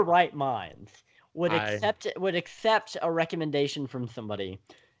 Who in their right minds would accept a recommendation from somebody?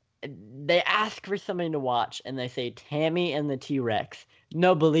 They ask for something to watch and they say Tammy and the T-Rex.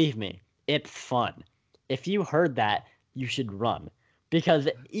 No, believe me, it's fun. If you heard that, you should run. Because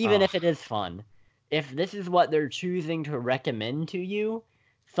even if it is fun, if this is what they're choosing to recommend to you,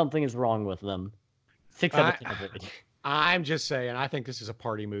 something is wrong with them. 6 out of 10 avoid. I'm just saying, I think this is a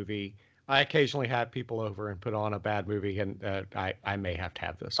party movie. I occasionally have people over and put on a bad movie, and I may have to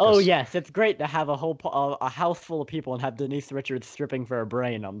have this. Oh yes, it's great to have a house full of people and have Denise Richards stripping for a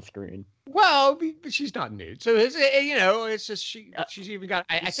brain on the screen. Well, she's not nude, so it's just she's even got.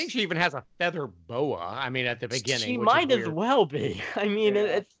 I think she even has a feather boa. I mean, at the beginning, she might as well be. I mean,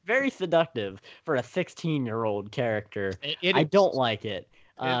 it's very seductive for a 16-year-old character. I don't like it.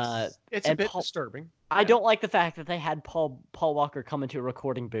 It's a bit disturbing. I don't like the fact that they had Paul Walker come into a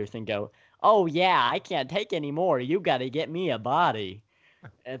recording booth and go, "Oh yeah, I can't take any more. You got to get me a body."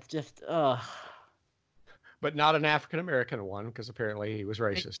 It's just, But not an African American one, because apparently he was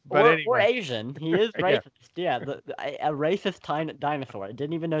racist. Or Asian. He is racist. Yeah, a racist dinosaur. I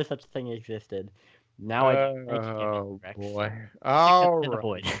didn't even know such a thing existed. Now I do. Oh boy.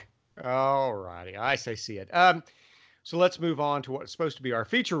 All righty. I say see it. So let's move on to what's supposed to be our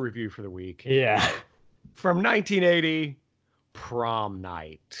feature review for the week. Yeah. From 1980, Prom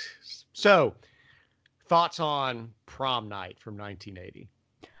Night. So, thoughts on Prom Night from 1980?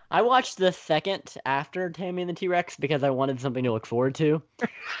 I watched the second after Tammy and the T-Rex because I wanted something to look forward to.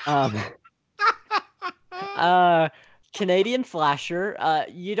 Canadian slasher.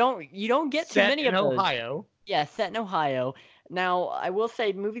 You don't get too many of those. Set in Ohio. Yeah, set in Ohio. Now, I will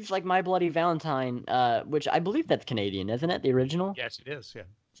say movies like My Bloody Valentine, which I believe that's Canadian, isn't it? The original? Yes, it is, yeah.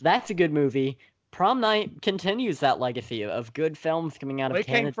 So that's a good movie. Prom Night continues that legacy of good films coming out Well, of it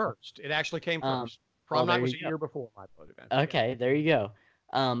came Canada. first. It actually came first. well, Prom Night there was you a go. year before my vote event. Okay, there you go.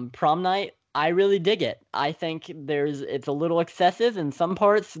 Prom Night, I really dig it. I think it's a little excessive in some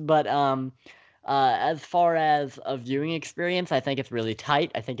parts, but as far as a viewing experience, I think it's really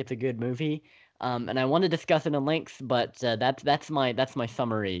tight. I think it's a good movie. And I want to discuss it in length, but that's my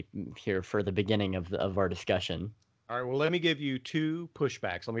summary here for the beginning of our discussion. All right, well, let me give you two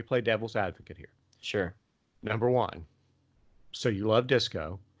pushbacks. Let me play devil's advocate here. Sure. Number one, so you love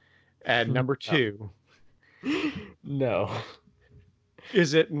disco. And number two, No.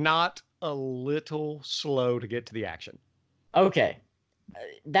 is it not a little slow to get to the action? Okay.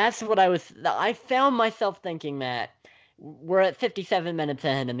 That's what I found myself thinking that we're at 57 minutes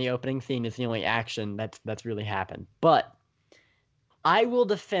in and the opening scene is the only action that's really happened. But I will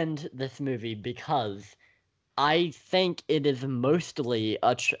defend this movie because I think it is mostly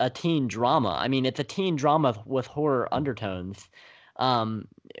a teen drama. I mean, it's a teen drama with horror undertones,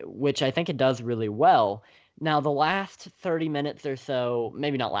 which I think it does really well. Now, the last 30 minutes or so,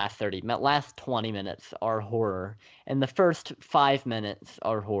 maybe not last 30, last 20 minutes are horror, and the first 5 minutes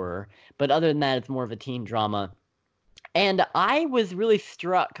are horror. But other than that, it's more of a teen drama. And I was really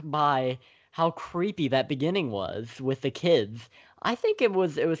struck by how creepy that beginning was with the kids. I think it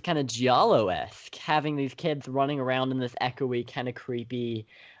was kind of Giallo-esque, having these kids running around in this echoey, kind of creepy,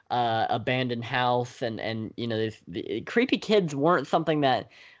 abandoned house, and the creepy kids weren't something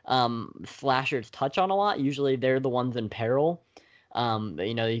that slashers touch on a lot. Usually, they're the ones in peril.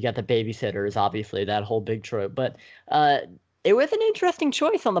 You got the babysitters, obviously, that whole big trope, but it was an interesting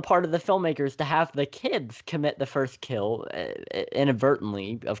choice on the part of the filmmakers to have the kids commit the first kill,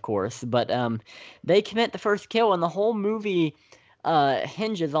 inadvertently, of course, but they commit the first kill, and the whole movie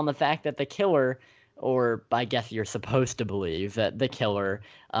hinges on the fact that the killer, or I guess you're supposed to believe that the killer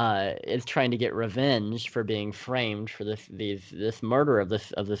is trying to get revenge for being framed for this murder of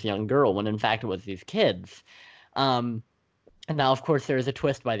this young girl, when in fact it was these kids. And now, of course, there is a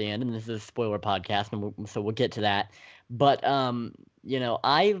twist by the end, and this is a spoiler podcast, and so we'll get to that. But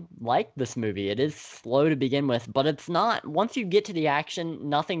I like this movie. It is slow to begin with, but it's not. Once you get to the action,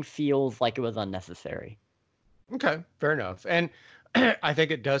 nothing feels like it was unnecessary. Okay, fair enough. And I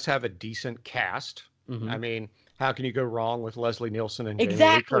think it does have a decent cast. Mm-hmm. I mean, how can you go wrong with Leslie Nielsen and Jamie Lee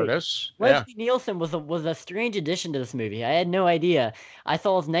Exactly. Curtis? Leslie Nielsen was a strange addition to this movie. I had no idea. I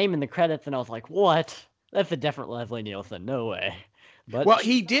saw his name in the credits, and I was like, "What? That's a different Leslie Nielsen. No way." But Well,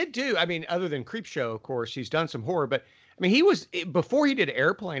 he did do. I mean, other than Creepshow, of course, he's done some horror. But I mean, he was before he did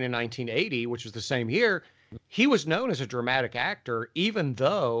Airplane in 1980, which was the same year. He was known as a dramatic actor, even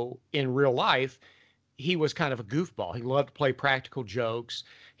though in real life he was kind of a goofball. He loved to play practical jokes.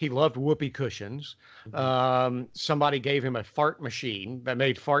 He loved whoopee cushions. Somebody gave him a fart machine that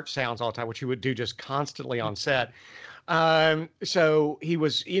made fart sounds all the time, which he would do just constantly on set. So he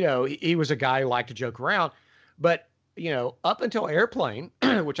was, he was a guy who liked to joke around. But, up until Airplane,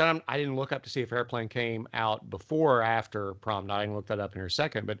 which I didn't look up to see if Airplane came out before or after Prom Night. I can look that up in a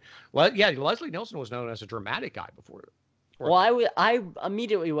second. But, Leslie Nielsen was known as a dramatic guy before. Well, I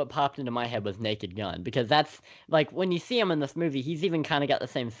immediately what popped into my head was Naked Gun, because that's like when you see him in this movie, he's even kind of got the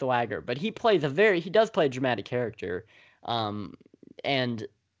same swagger, but he does play a dramatic character, and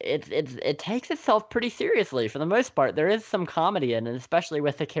it takes itself pretty seriously for the most part. There is some comedy in it, especially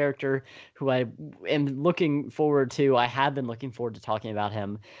with the character who I have been looking forward to talking about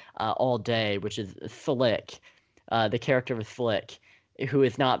him all day, which is Slick, the character of Slick, who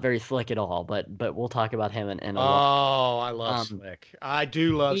is not very slick at all, but we'll talk about him in a Oh, I love Slick. I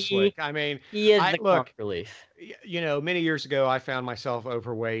do love Slick. I mean, he is the comic relief. Many years ago, I found myself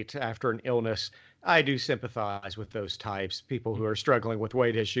overweight after an illness. I do sympathize with those types, people who are struggling with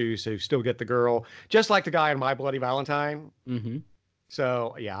weight issues, who still get the girl, just like the guy in My Bloody Valentine. Mm-hmm.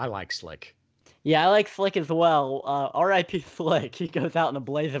 So, yeah, I like Slick. Yeah, I like Slick as well. R.I.P. Slick. He goes out in a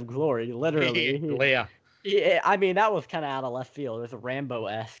blaze of glory, literally. Yeah. Yeah, I mean, that was kind of out of left field. It was a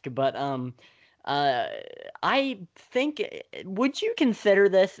Rambo-esque, but I think, would you consider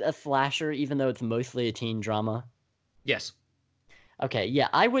this a slasher, even though it's mostly a teen drama? Yes. Okay, yeah,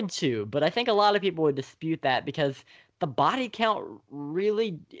 I would too, but I think a lot of people would dispute that because the body count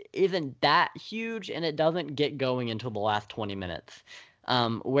really isn't that huge, and it doesn't get going until the last 20 minutes.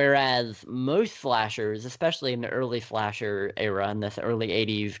 Whereas most slashers, especially in the early slasher era, in this early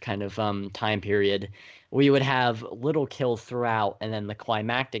 80s kind of time period, we would have little kills throughout, and then the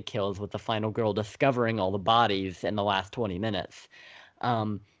climactic kills with the final girl discovering all the bodies in the last 20 minutes.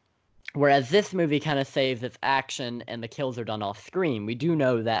 Whereas this movie kind of saves its action, and the kills are done off screen. We do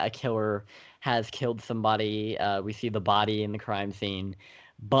know that a killer has killed somebody. We see the body in the crime scene.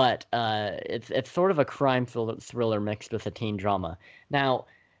 but it's sort of a crime thriller mixed with a teen drama. Now,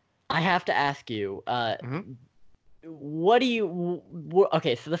 I have to ask you, Mhm. what do you?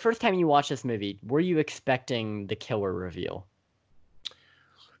 Okay, so the first time you watched this movie, were you expecting the killer reveal?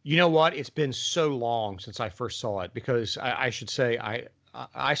 You know what? It's been so long since I first saw it because I should say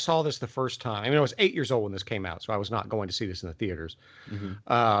I saw this the first time. I mean, I was 8 years old when this came out, so I was not going to see this in the theaters.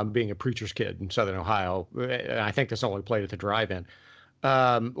 Hmm. Being a preacher's kid in Southern Ohio, and I think this only played at the drive-in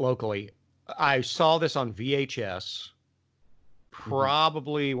locally. I saw this on VHS Hmm.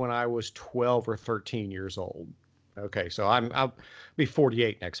 probably when I was 12 or 13 years old. Okay, so I'll be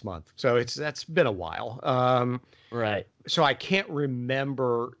 48 next month. So that's been a while. Right. So I can't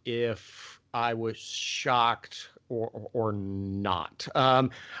remember if I was shocked or not.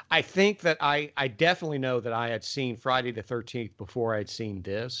 I think that I definitely know that I had seen Friday the 13th before I'd seen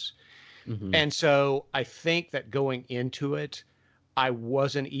this. Hmm. And so I think that going into it, I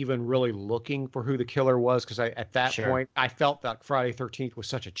wasn't even really looking for who the killer was because at that Sure. point I felt that Friday 13th was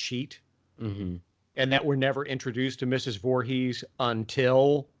such a cheat Hmm. and that we're never introduced to Mrs. Voorhees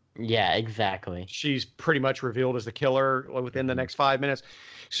until Yeah, exactly. she's pretty much revealed as the killer within the Hmm. next 5 minutes.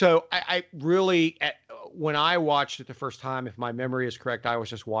 So I really, when I watched it the first time, if my memory is correct, I was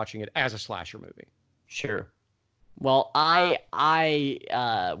just watching it as a slasher movie. Sure. Well, I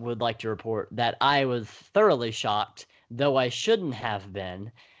would like to report that I was thoroughly shocked, though I shouldn't have been,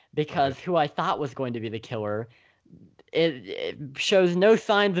 Right. because who I thought was going to be the killer, it shows no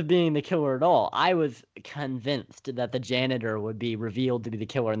signs of being the killer at all. I was convinced that the janitor would be revealed to be the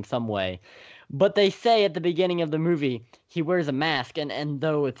killer in some way. But they say at the beginning of the movie he wears a mask, and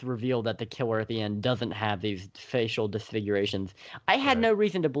though it's revealed that the killer at the end doesn't have these facial disfigurations, I had Right. no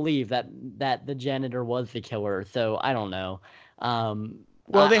reason to believe that the janitor was the killer. So I don't know. Um,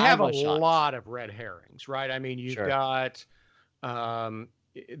 Well, they I have a was shocked. lot of red herrings, right? I mean, you've Sure. got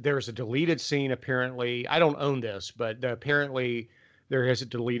there's a deleted scene apparently. I don't own this, but apparently there is a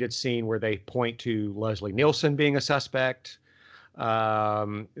deleted scene where they point to Leslie Nielsen being a suspect.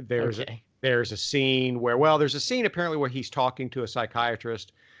 Um, there's a, Okay. there's a scene where, well, there's a scene apparently where he's talking to a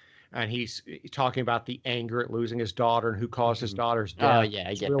psychiatrist and he's talking about the anger at losing his daughter and who caused his Hmm. daughter's Oh death. yeah,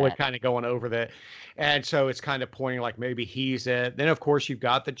 I It's get really that. kind of going over that. And so it's kind of pointing like maybe he's it. Then, of course, you've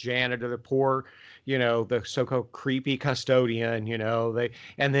got the janitor, the poor, the so-called creepy custodian,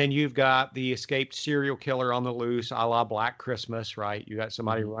 and then you've got the escaped serial killer on the loose, a la Black Christmas, right? You got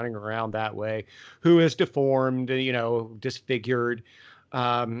somebody Hmm. running around that way who is deformed, disfigured.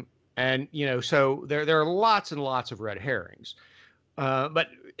 Um, so there are lots and lots of red herrings. But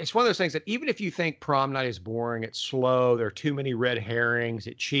it's one of those things that even if you think prom night is boring, it's slow, there are too many red herrings,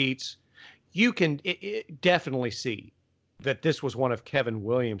 it cheats, you can definitely see that this was one of Kevin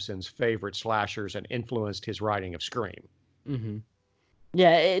Williamson's favorite slashers and influenced his writing of Scream. Hmm.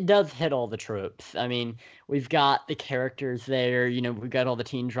 Yeah, it does hit all the tropes. I mean, we've got the characters there, we've got all the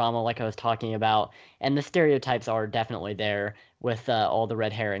teen drama like I was talking about, and the stereotypes are definitely there with all the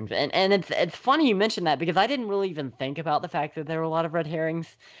red herrings. And it's funny you mentioned that because I didn't really even think about the fact that there were a lot of red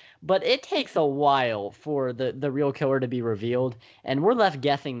herrings. But it takes a while for the real killer to be revealed, and we're left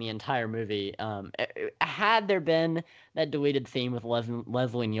guessing the entire movie. Had there been that deleted scene with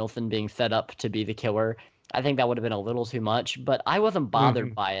Leslie Nielsen being set up to be the killer, I think that would have been a little too much, but I wasn't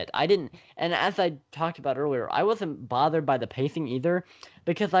bothered Mhm. by it. I didn't, and as I talked about earlier, I wasn't bothered by the pacing either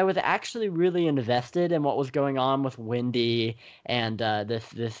because I was actually really invested in what was going on with Wendy and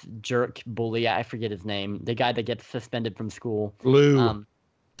this jerk bully. I forget his name, the guy that gets suspended from school. Lou. Um,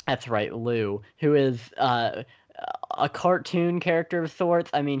 that's right, Lou, who is a cartoon character of sorts.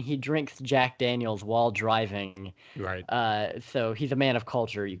 I mean, he drinks Jack Daniels while driving, Right. so he's a man of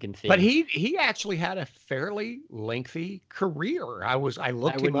culture. You can But see. he actually had a fairly lengthy career. I I looked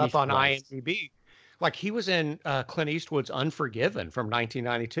him wouldn't be up on surprised. IMDb. Like he was in Clint Eastwood's Unforgiven from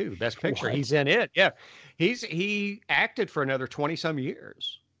 1992, Best Picture. He's What? in it. Yeah, he acted for another 20 some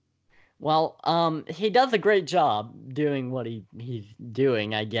years. Well, he does a great job doing what he's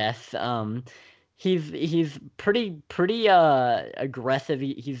doing, I guess. He's pretty aggressive.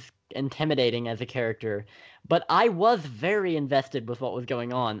 He's intimidating as a character, but I was very invested with what was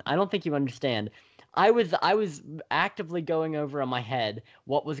going on. I don't think you understand. I was actively going over in my head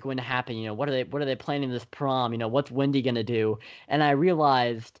what was going to happen. What are they planning this prom? What's Wendy gonna do? And I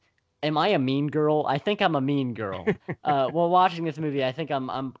realized am I a mean girl? I think I'm a mean girl. While watching this movie, I think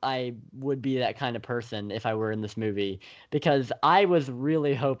I would be that kind of person if I were in this movie, because I was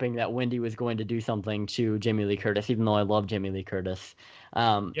really hoping that Wendy was going to do something to Jamie Lee Curtis, even though I love Jamie Lee Curtis.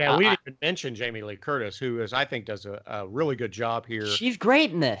 Yeah, we didn't even mention Jamie Lee Curtis, who I think does a really good job here. She's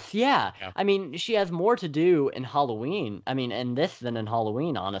great in this. Yeah. Yeah. I mean, she has more to do in Halloween. I mean, in this than in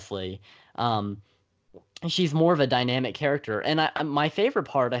Halloween, honestly. She's more of a dynamic character, and my favorite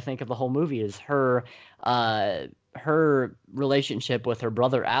part, I think, of the whole movie is her relationship with her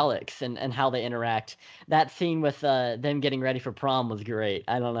brother Alex, and how they interact. That scene with them getting ready for prom was great.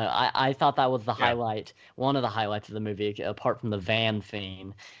 I don't know. I thought that was the highlight, one of the highlights of the movie, apart from the van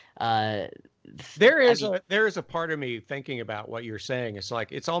scene. There is a part of me thinking about what you're saying.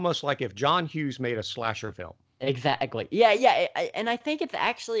 It's almost like if John Hughes made a slasher film. Exactly. Yeah. And I think it's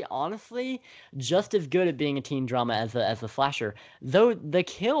actually, honestly, just as good at being a teen drama as a slasher. Though the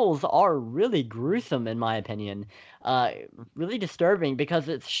kills are really gruesome, in my opinion. Really disturbing because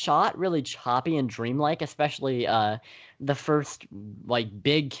it's shot really choppy and dreamlike, especially the first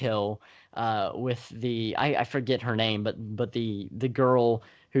big kill with the I forget her name, but the girl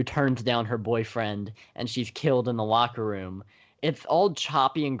who turns down her boyfriend and she's killed in the locker room. It's all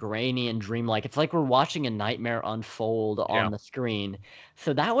choppy and grainy and dreamlike. It's like we're watching a nightmare unfold on the screen.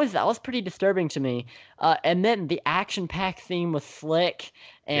 So that was pretty disturbing to me. And then the action-packed theme with Slick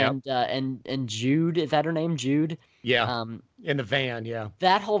and Jude, is that her name, Jude? Yeah. In the van, yeah.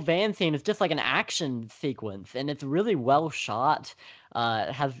 That whole van scene is just like an action sequence, and it's really well shot.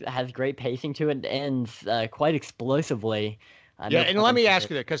 It has great pacing to it, and ends quite explosively. And let me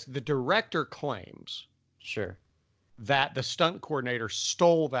ask you that, because the director claims that the stunt coordinator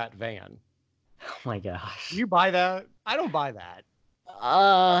stole that van. Oh my gosh. You buy that? I don't buy that.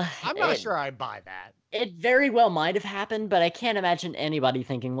 I'm not sure I buy that. It very well might have happened, but I can't imagine anybody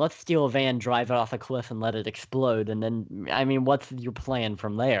thinking, let's steal a van, drive it off a cliff, and let it explode. And then, I mean, what's your plan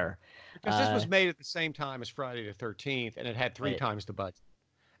from there? Because this was made at the same time as Friday the 13th, and it had three times the budget.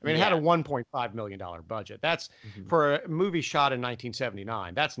 I mean, it had a $1.5 million budget. That's for a movie shot in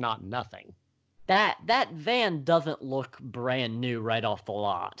 1979. That's not nothing. That van doesn't look brand new right off the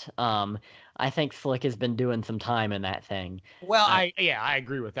lot. I think Flick has been doing some time in that thing. Well, I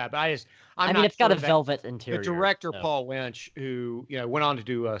agree with that, but I mean, it's got a velvet interior. The director Paul Lynch, who went on to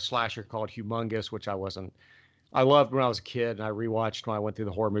do a slasher called Humongous, which I loved when I was a kid, and I rewatched when I went through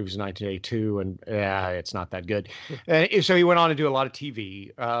the horror movies in 1982, and it's not that good. So he went on to do a lot of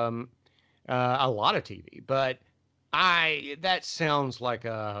TV, but that sounds like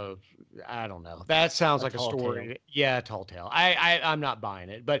I don't know. That sounds like a story. Tale. Yeah, tall tale. I'm not buying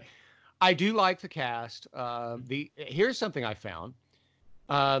it, but I do like the cast. Here's something I found.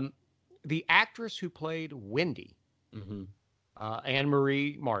 The actress who played Wendy, Anne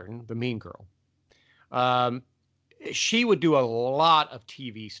Marie Martin, the mean girl, she would do a lot of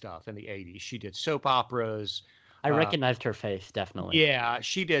TV stuff in the 80s. She did soap operas. I recognized her face, definitely. Yeah,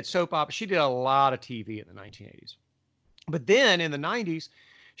 she did soap opera. She did a lot of TV in the 1980s. But then in the 90s,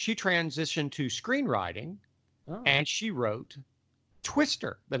 she transitioned to screenwriting, and she wrote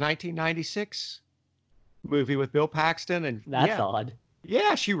Twister, the 1996 movie with Bill Paxton. And that's odd.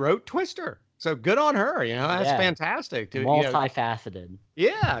 Yeah, she wrote Twister. So good on her. That's fantastic. Multifaceted.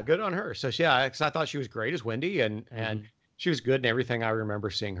 Yeah, good on her. So because I thought she was great as Wendy, and she was good in everything I remember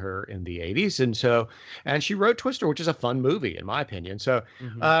seeing her in the 80s. And she wrote Twister, which is a fun movie, in my opinion. So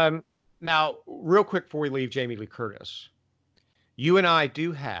now, real quick before we leave Jamie Lee Curtis, you and I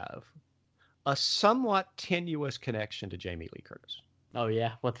do have a somewhat tenuous connection to Jamie Lee Curtis. Oh,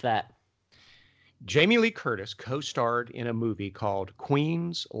 yeah? What's that? Jamie Lee Curtis co-starred in a movie called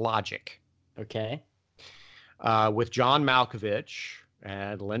Queen's Logic. Okay. With John Malkovich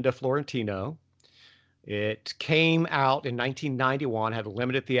and Linda Florentino. It came out in 1991, had a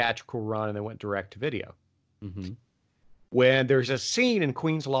limited theatrical run, and then went direct to video. When there's a scene in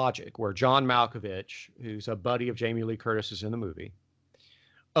Queen's Logic where John Malkovich, who's a buddy of Jamie Lee Curtis's in the movie,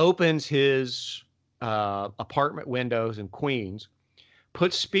 opens his apartment windows in Queens,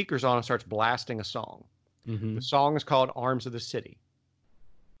 puts speakers on, and starts blasting a song. The song is called Arms of the City.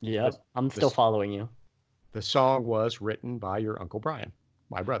 Yep, I'm still following you. The song was written by your Uncle Brian,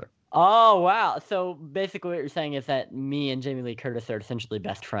 my brother. Oh, wow. So basically what you're saying is that me and Jamie Lee Curtis are essentially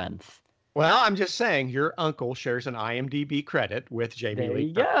best friends. Well, I'm just saying your uncle shares an IMDb credit with Jamie Lee. There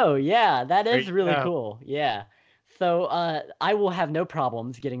you go. Yeah, that is really cool. Yeah. So I will have no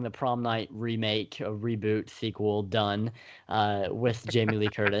problems getting the Prom Night remake, a reboot, sequel done with Jamie Lee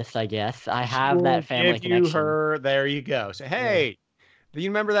Curtis, I guess. I have that family connection. There you go. So, hey, do you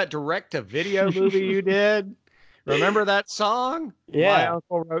remember that direct-to-video movie you did Remember that song? My Yeah.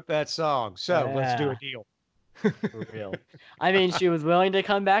 uncle wrote that song. So let's do a deal. For real. I mean, she was willing to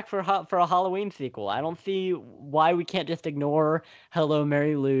come back for a Halloween sequel. I don't see why we can't just ignore Hello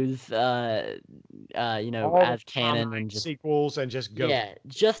Mary Lou's, All the as Prom canon Night and just sequels and just go. yeah,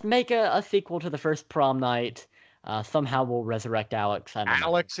 just make a sequel to the first Prom Night. Somehow we'll resurrect Alex. I don't know.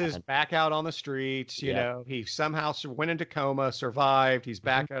 Alex is back out on the streets. You Yep. know, he somehow went into coma, survived. He's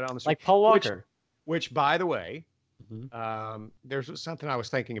back out on the street. Like Paul Walker. Which, by the way, Mhm. there's something I was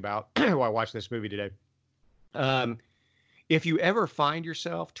thinking about while I watched this movie today. If you ever find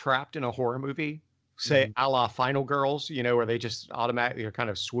yourself trapped in a horror movie, say a la Final Girls, you know, where they just automatically are kind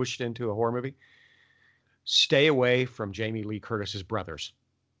of swooshed into a horror movie, stay away from Jamie Lee Curtis's brothers.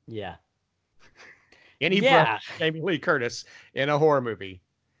 Yeah. Any brother of Jamie Lee Curtis in a horror movie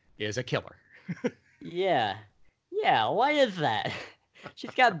is a killer. Yeah. Yeah. Why is that?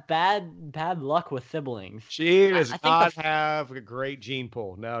 She's got bad luck with siblings. She does I think not have a great gene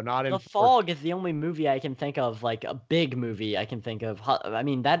pool. No, not in The Fog is the only movie I can think of, like a big movie I can think of. I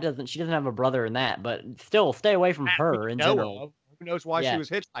mean, she doesn't have a brother in that, but still, stay away from her in general. Who knows why she was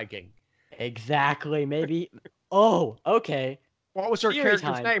hitchhiking? Exactly. Maybe. Oh, okay. What was her Theory character's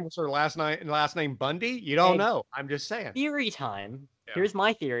time. name? Was her last name Bundy? You don't know. I'm just saying. Theory time. Yeah. Here's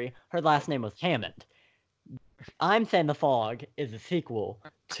my theory. Her last name was Hammond. I'm saying The Fog is a sequel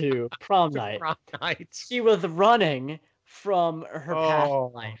to Prom Night. Prom Nights. She was running from her past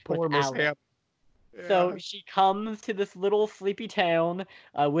life Poor with Miss Alex. Hammond. So she comes to this little sleepy town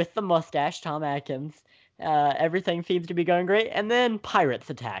with the mustache, Tom Atkins. Everything seems to be going great, and then pirates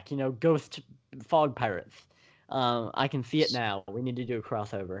attack. You know, ghost fog pirates. I can see it now. We need to do a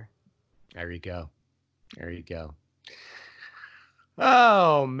crossover. There you go. There you go.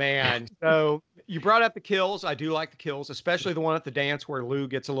 Oh man! So you brought up the kills. I do like the kills, especially the one at the dance where Lou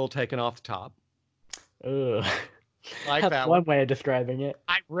gets a little taken off the top. Ugh. Like That's that one one. way of describing it.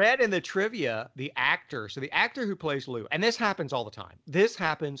 I read in the trivia the actor. So the actor who plays Lou, and this happens all the time. This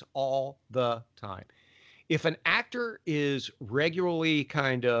happens all the time. If an actor is regularly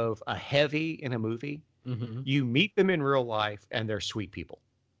kind of a heavy in a movie, you meet them in real life and they're sweet people.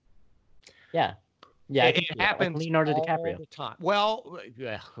 Yeah. Yeah, It happens like Leonardo all DiCaprio. the time. Well,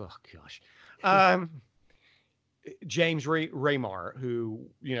 oh gosh. James Raymar, who,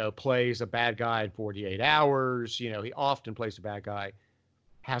 you know, plays a bad guy in 48 Hours, you know, he often plays a bad guy,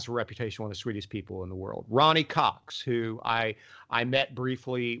 has a reputation, one of the sweetest people in the world. Ronnie Cox, who I met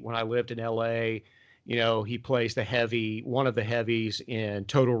briefly when I lived in LA, you know, he plays one of the heavies in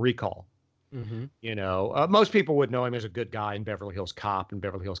Total Recall. You know, most people would know him as a good guy in Beverly Hills Cop, and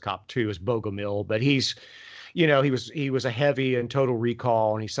Beverly Hills Cop 2 is Bogomil, but he's, you know, he was a heavy in Total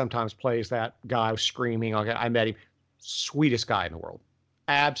Recall, and he sometimes plays that guy screaming. I met him, sweetest guy in the world,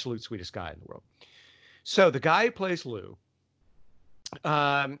 absolute sweetest guy in the world. So the guy who plays Lou,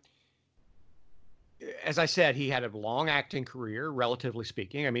 as I said, he had a long acting career, relatively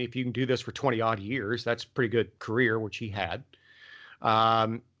speaking. I mean, if you can do this for 20 odd years, that's a pretty good career, which he had.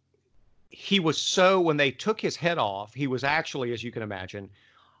 He was when they took his head off, he was actually, as you can imagine,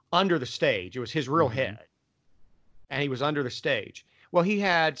 under the stage. It was his real head. And he was under the stage. Well, he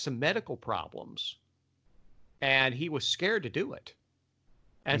had some medical problems and he was scared to do it.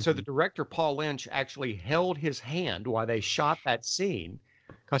 And so the director, Paul Lynch, actually held his hand while they shot that scene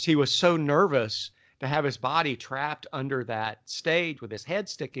because he was so nervous to have his body trapped under that stage with his head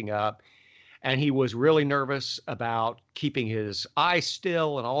sticking up. And he was really nervous about keeping his eyes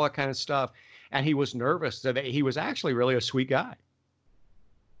still and all that kind of stuff. And he was nervous that he was actually really a sweet guy.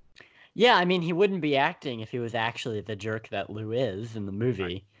 Yeah, I mean, he wouldn't be acting if he was actually the jerk that Lou is in the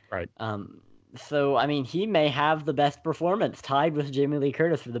movie. Right. So, I mean, he may have the best performance, tied with Jamie Lee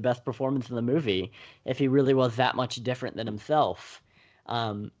Curtis for the best performance in the movie, if he really was that much different than himself.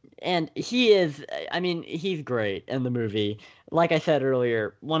 And he is, I mean, he's great in the movie. Like I said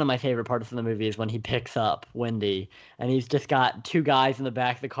earlier, one of my favorite parts of the movie is when he picks up Wendy, and he's just got two guys in the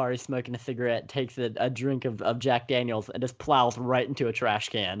back of the car. He's smoking a cigarette, takes a drink of Jack Daniels, and just plows right into a trash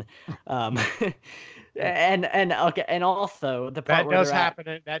can. And also the part where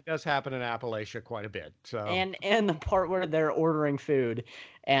that does happen in Appalachia quite a bit. So and the part where they're ordering food,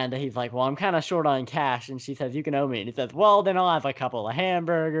 and he's like, "Well, I'm kind of short on cash," and she says, "You can owe me," and he says, "Well, then I'll have a couple of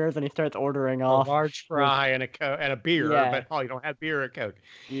hamburgers," and he starts ordering off a large fry and a beer, but you don't have beer or Coke.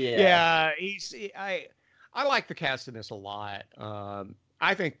 Yeah. I like the cast in this a lot.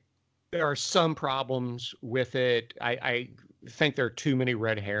 I think there are some problems with it. I think there are too many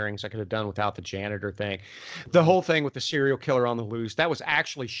red herrings. I could have done without the janitor thing. The whole thing with the serial killer on the loose, that was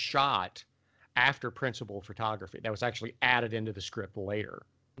actually shot after principal photography. That was actually added into the script later.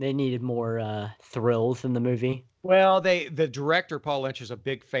 They needed more thrills in the movie. Well, the director Paul Lynch is a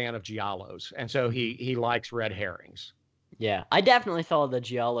big fan of giallos, and so he likes red herrings. Yeah, I definitely saw the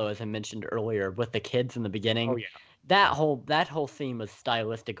giallo as I mentioned earlier with the kids in the Oh beginning. yeah, That whole theme was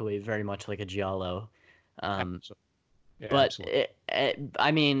stylistically very much like a giallo. Um, absolutely. Yeah, but absolutely.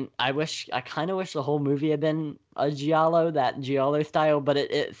 I mean, I kind of wish the whole movie had been a giallo, that giallo style. But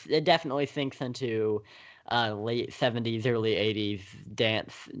it definitely sinks into late '70s, early '80s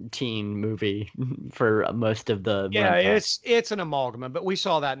dance teen movie for most of the Yeah, runtime. it's an amalgam, but we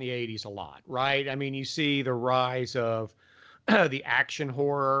saw that in the 80s a lot, right? I mean, you see the rise of the action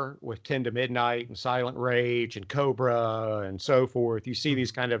horror with 10 to Midnight and Silent Rage and Cobra and so forth. You see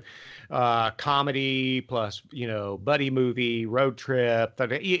these kind of comedy plus, buddy movie, road trip,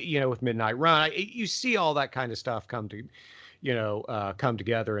 with Midnight Run. You see all that kind of stuff come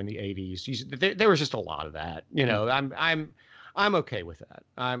together in the 80s. There was just a lot of that. I'm okay with that.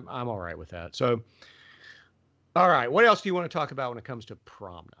 I'm all right with that. So, all right, what else do you want to talk about when it comes to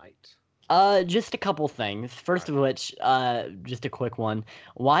prom night? Just a couple things. First Right. of which, just a quick one.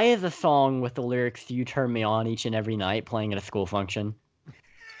 Why is a song with the lyrics "You turn me on each and every night" playing at a school function?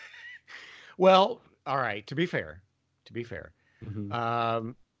 Well, all right, to be fair, Hmm.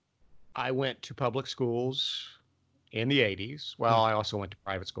 um, I went to public schools in the 80s. Well, I also went to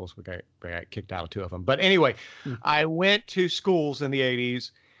private schools. We got kicked out of two of them. But anyway, I went to schools in the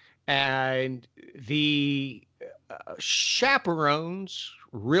 80s, and the chaperones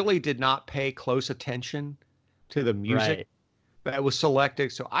really did not pay close attention to the music Right. that was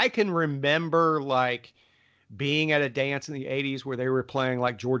selected. So I can remember like being at a dance in the 80s where they were playing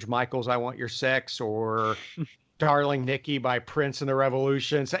like George Michael's I Want Your Sex or Darling Nikki by Prince and the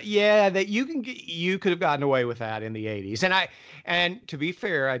Revolution. So yeah, that you could have gotten away with that in the 80s. And to be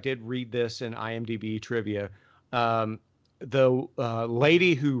fair, I did read this in IMDb trivia. Um, the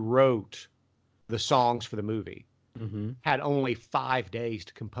lady who wrote the songs for the movie Hmm. had only 5 days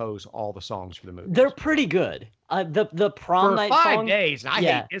to compose all the songs for the They're movies. pretty good. The prom For night five song. days, and I hate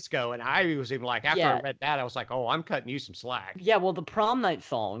Yeah, disco, and I was even like, after I yeah, read that, I was like, oh, I'm cutting you some slack. yeah. Well, the prom night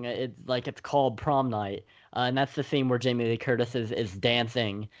song. It's called Prom Night, and that's the scene where Jamie Lee Curtis is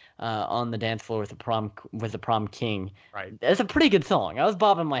dancing on the dance floor with the prom king. Right. It's a pretty good song. I was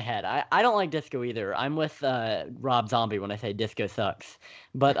bobbing my head. I don't like disco either. I'm with Rob Zombie when I say disco sucks.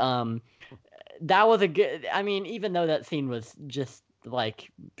 But that was a good. I mean, even though that scene was just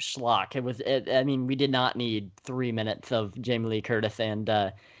like schlock, it was. I mean, we did not need 3 minutes of Jamie Lee Curtis and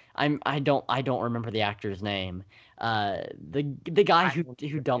I don't remember the actor's name. The guy I who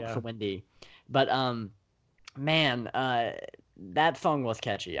don't, dumped for yeah. Wendy, but man, that song was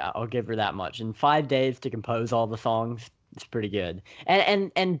catchy. I'll give her that much. In 5 days to compose all the songs, it's pretty good.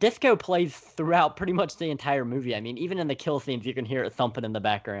 And disco plays throughout pretty much the entire movie. I mean, even in the kill scenes, you can hear it thumping in the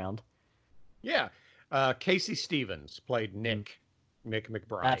background. Yeah. Casey Stevens played Mhm. Nick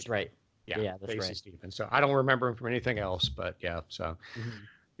McBride. That's right. Yeah, Yeah, that's Casey right. Stevens. So I don't remember him from anything else, but yeah. So Mhm.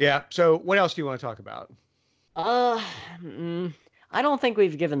 yeah. So what else do you want to talk about? Uh, mm, I don't think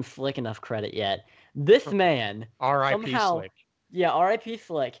we've given Slick enough credit yet. This man R.I.P. somehow, Slick. yeah, R.I.P.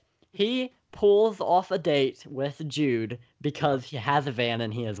 Slick. He pulls off a date with Jude Yep. because he has a van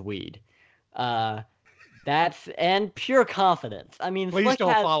and he has weed. Uh, that's and pure confidence. I mean, Please Slick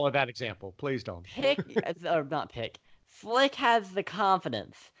don't has follow that example. Please don't. or not pick. Slick has the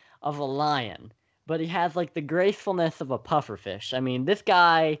confidence of a lion, but he has like the gracefulness of a pufferfish. I mean, this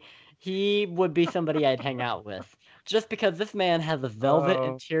guy, he would be somebody I'd hang out with. Just because this man has a velvet Uh,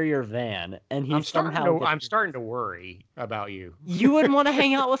 interior van and he I'm starting somehow to gets I'm starting to worry about you. you wouldn't want to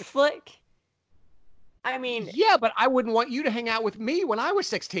hang out with Slick? I mean, Yeah, but I wouldn't want you to hang out with me when I was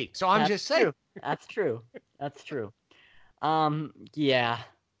 16. So I'm that's just saying. true. That's true. That's true. Yeah.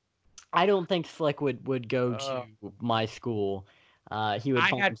 I don't think Slick would go Uh, to my school. He would I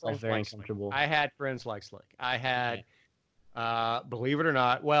find had himself friends very like Slick. uncomfortable. I had friends like Slick. I Yeah. had, believe it or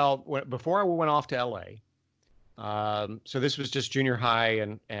not, well, before I went off to LA, so this was just junior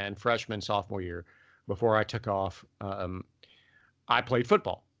high and freshman, sophomore year before I took off. I played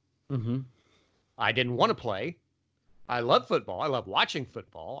football. Mhm. I didn't want to play. I love football. I love watching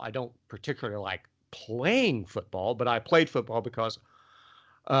football. I don't particularly like playing football, but I played football because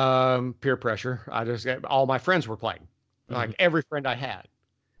peer pressure. All my friends were playing, Mhm. like every friend I had.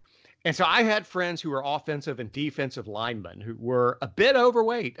 And so I had friends who were offensive and defensive linemen who were a bit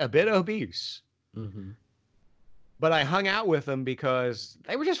overweight, a bit obese, Mhm. but I hung out with them because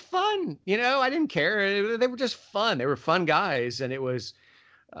they were just fun. I didn't care. They were just fun. They were fun guys.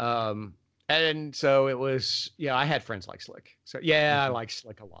 Um, and so it was, I had friends like Slick. So yeah, I like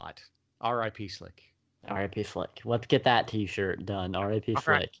Slick a lot. R.I.P. Slick. R.I.P. Flick. Let's get that T-shirt done. R.I.P. All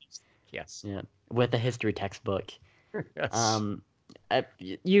Flick. right. Yes. Yeah, with a history textbook. Yes.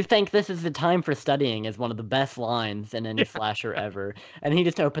 You think this is the time for studying is one of the best lines in any slasher ever, and he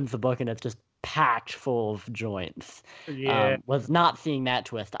just opens the book and it's just packed full of joints. Yeah. Was not seeing that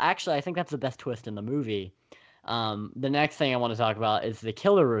twist. Actually, I think that's the best twist in the movie. The next thing I want to talk about is the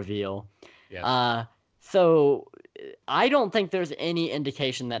killer reveal. Yes. So I don't think there's any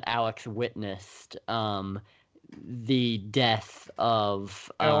indication that Alex witnessed the death of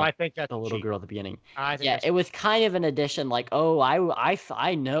I think that's the little girl at the beginning. I think Yeah, it was kind of an addition, like, oh,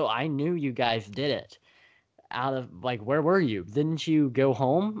 I knew you guys did it. Out of like, where were you? Didn't you go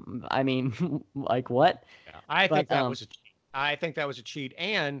home? I mean, like what? Yeah, I think that was a cheat. I think that was a cheat.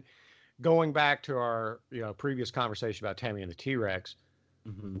 And going back to our previous conversation about Tammy and the T-Rex,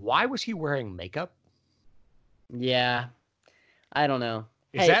 why was he wearing makeup? Yeah, I don't know.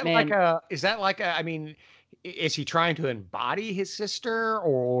 Is that like a? I mean, is he trying to embody his sister,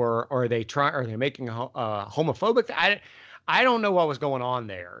 or are they making a homophobic? I don't know what was going on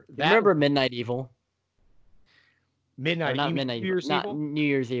there. Remember Midnight Evil? Midnight, not Midnight, New Year's not Evil? New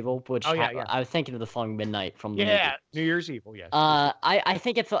Year's Evil, which yeah. I was thinking of the song Midnight from the movie. New Year's Evil, yes. I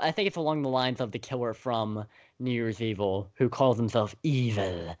think it's along the lines of the killer from New Year's Evil who calls himself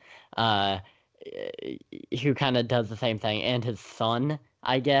Evil, who kind of does the same thing, and his son,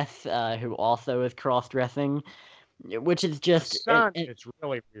 I guess, who also is cross-dressing, which is just it's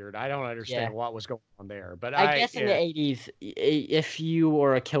really weird. I don't understand what was going on there, but I guess in the 80s, if you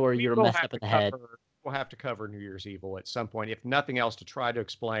were a killer, you were messed up in the head. We'll have to cover New Year's Evil at some point, if nothing else, to try to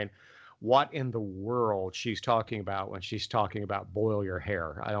explain what in the world she's talking about when she's talking about boil your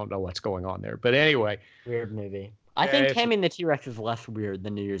hair. I don't know what's going on there, but anyway. Weird movie. I think Tammy and the T-Rex is less weird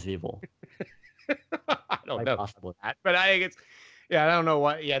than New Year's Evil. I don't know possibly that, but I think I don't know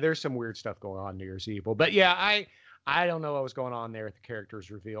what. Yeah, there's some weird stuff going on in New Year's Evil, but yeah, I don't know what was going on there at the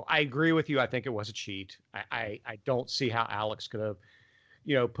character's reveal. I agree with you. I think it was a cheat. I don't see how Alex could have,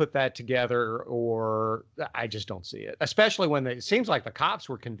 put that together, or I just don't see it. Especially when it seems like the cops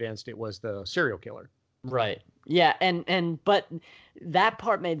were convinced it was the serial killer. Right. Yeah, but that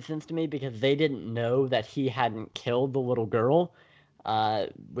part made sense to me because they didn't know that he hadn't killed the little girl,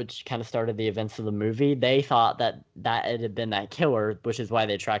 which kind of started the events of the movie. They thought that it had been that killer, which is why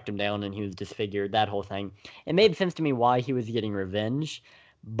they tracked him down and he was disfigured, that whole thing. It made sense to me why he was getting revenge,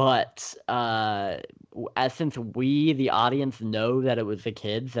 but since we, the audience, know that it was the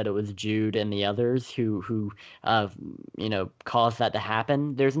kids, that it was Jude and the others who caused that to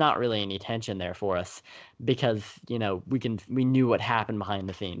happen, there's not really any tension there for us because, we knew what happened behind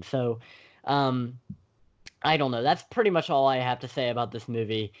the scenes. So, I don't know. That's pretty much all I have to say about this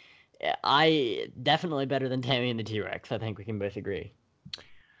movie. I definitely better than Tammy and the T-Rex. I think we can both agree.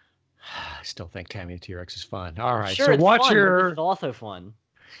 I still think Tammy and the T-Rex is fun. All right. Sure, so it's what's fun, your? It's also fun.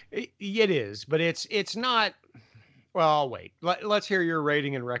 It is, but it's not. Well, wait. Let's hear your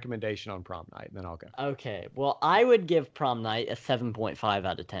rating and recommendation on Prom Night, and then I'll go. Okay. Well, I would give Prom Night a 7.5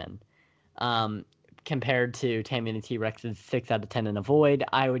 out of 10. Compared to Tammy and the T-Rex's 6 out of 10 in a Void,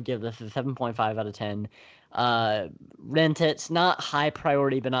 I would give this a 7.5 out of 10. Rent it. Not high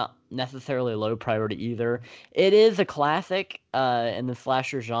priority, but not necessarily low priority either. It is a classic in the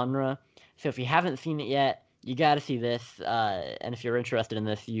slasher genre, so if you haven't seen it yet, you got to see this. And if you're interested in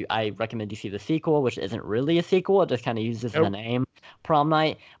this, I recommend you see the sequel, which isn't really a sequel. It just kind of uses the name Prom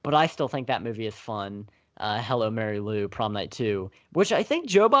Night, but I still think that movie is fun. Hello, Mary Lou, Prom Night 2, which I think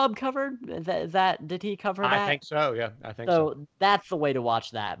Joe Bob covered. Did he cover that? I think so, yeah. I think so. So that's the way to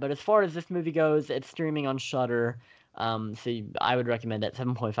watch that. But as far as this movie goes, it's streaming on Shudder. So I would recommend it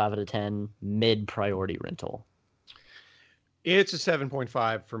 7.5 out of 10, mid-priority rental. It's a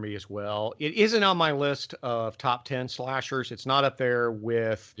 7.5 for me as well. It isn't on my list of top 10 slashers. It's not up there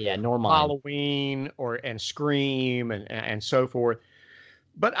with Halloween and Scream and so forth.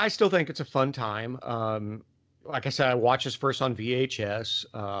 But I still think it's a fun time. Like I said, I watched this first on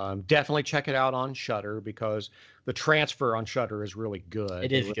VHS. Definitely check it out on Shudder because the transfer on Shudder is really good.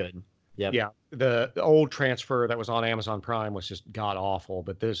 It is good. Yep. Yeah. The old transfer that was on Amazon Prime was just god awful,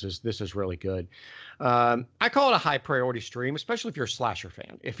 but this is really good. I call it a high priority stream, especially if you're a slasher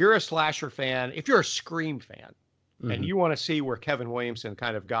fan. If you're a slasher fan, if you're a Scream fan, and you want to see where Kevin Williamson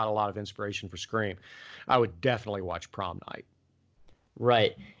kind of got a lot of inspiration for Scream, I would definitely watch Prom Night.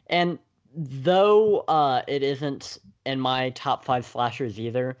 Right. And though it isn't in my top 5 slashers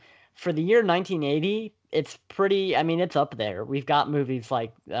either, for the year 1980, it's pretty, it's up there. We've got movies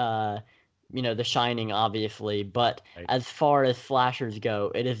like, The Shining, obviously, but as far as slashers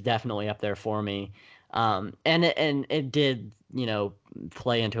go, it is definitely up there for me. And it did,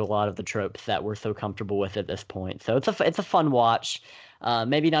 play into a lot of the tropes that we're so comfortable with at this point. So it's a fun watch.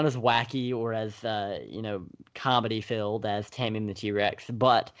 Maybe not as wacky or as comedy filled as Taming the T-Rex,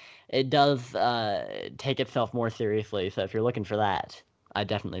 but it does take itself more seriously. So if you're looking for that, I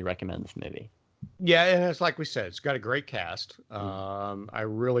definitely recommend this movie. Yeah, and it's like we said, it's got a great cast. I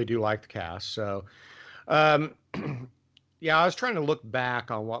really do like the cast. So, yeah, I was trying to look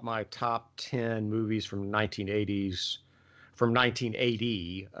back on what my top 10 movies from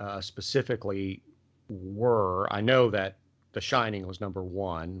 1980 specifically were. I know that The Shining was number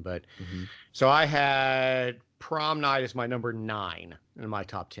 1, but so I had Prom Night as my number 9 in my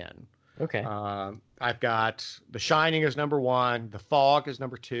top 10. Okay. I've got The Shining as number 1, The Fog is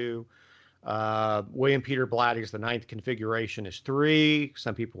number 2. William Peter Blatty's The Ninth Configuration is 3.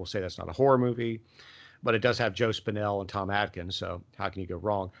 Some people will say that's not a horror movie, but it does have Joe Spinell and Tom Atkins, so how can you go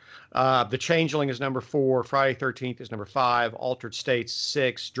wrong? The Changeling is number 4. Friday 13th is number 5. Altered States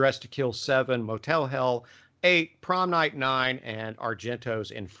 6. Dressed to Kill 7. Motel Hell 8. Prom Night 9. And Argento's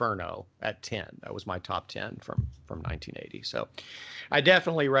Inferno at 10. That was my top 10 from 1980. So I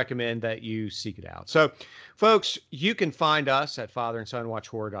definitely recommend that you seek it out. So, folks, you can find us at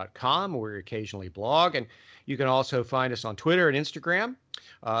fatherandsonwatchhorror.com, where we occasionally blog, and you can also find us on Twitter and Instagram.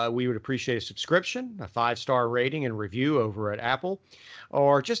 We would appreciate a subscription, a 5-star rating and review over at Apple,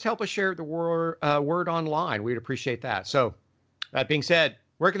 or just help us share the word online. We'd appreciate that. So, that being said,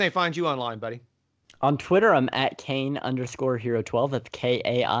 where can they find you online, buddy? On Twitter, I'm at Kane_Hero12. That's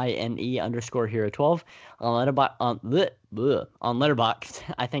KAINE_Hero12. On Letterboxd,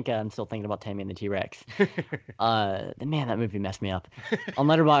 I think I'm still thinking about Taming the T-Rex. Man, that movie messed me up. On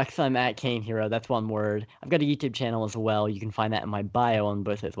Letterboxd, I'm at Kane Hero. That's one word. I've got a YouTube channel as well. You can find that in my bio on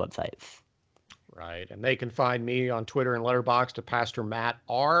both those websites. Right, and they can find me on Twitter and Letterboxd at Pastor Matt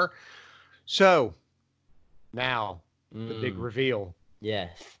R. So, now, the big reveal. Yes.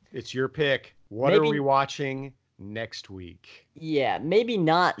 It's your pick. What are we watching next week? Yeah, maybe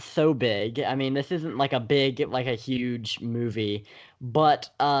not so big. I mean, this isn't like a huge movie, but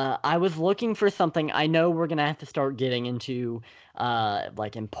I was looking for something. I know we're gonna have to start getting into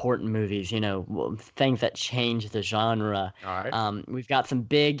like important movies, things that change the genre. All right. We've got some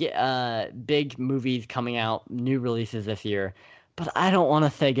big movies coming out, new releases this year. But I don't want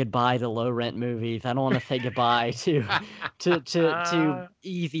to say goodbye to low rent movies. I don't want to say goodbye to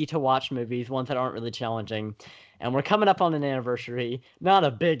easy to watch movies, ones that aren't really challenging. And we're coming up on an anniversary, not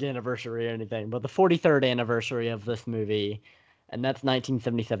a big anniversary or anything, but the 43rd anniversary of this movie, and that's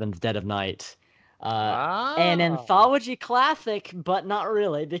 1977's Dead of Night. An anthology classic, but not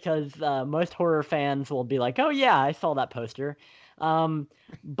really, because most horror fans will be like, "Oh yeah, I saw that poster."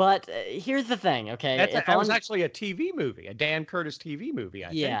 But here's the thing, okay? That was actually a TV movie, a Dan Curtis TV movie, I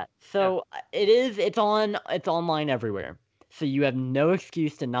think. Yeah, so it's online everywhere. So you have no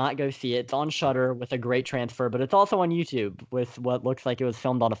excuse to not go see it. It's on Shudder with a great transfer, but it's also on YouTube with what looks like it was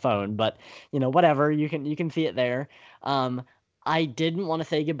filmed on a phone. But whatever, you can see it there. I didn't want to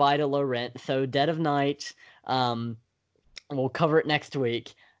say goodbye to low rent, so Dead of Night, we'll cover it next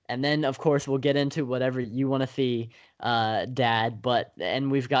week. And then, of course, we'll get into whatever you want to see, Dad. And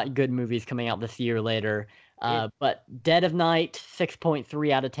we've got good movies coming out this year later. But Dead of Night,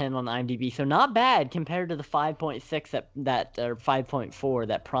 6.3 out of 10 on IMDb. So not bad compared to the 5.6 or 5.4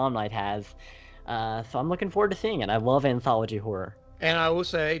 that Prom Night has. So I'm looking forward to seeing it. I love anthology horror. And I will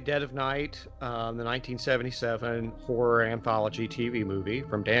say, Dead of Night, the 1977 horror anthology TV movie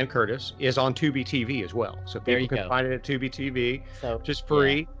from Dan Curtis, is on Tubi TV as well. So people can find it at Tubi TV, which is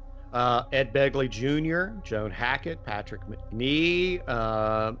free. Yeah. Ed Begley Jr., Joan Hackett, Patrick McNee.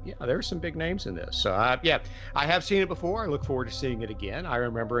 There's some big names in this. So, I have seen it before. I look forward to seeing it again. I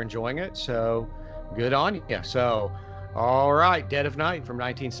remember enjoying it. So, good on you. So, all right, Dead of Night from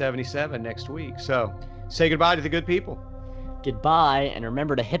 1977 next week. So, say goodbye to the good people. Goodbye, and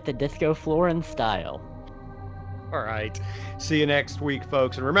remember to hit the disco floor in style. All right. See you next week,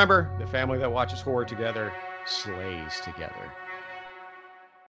 folks. And remember, the family that watches horror together slays together.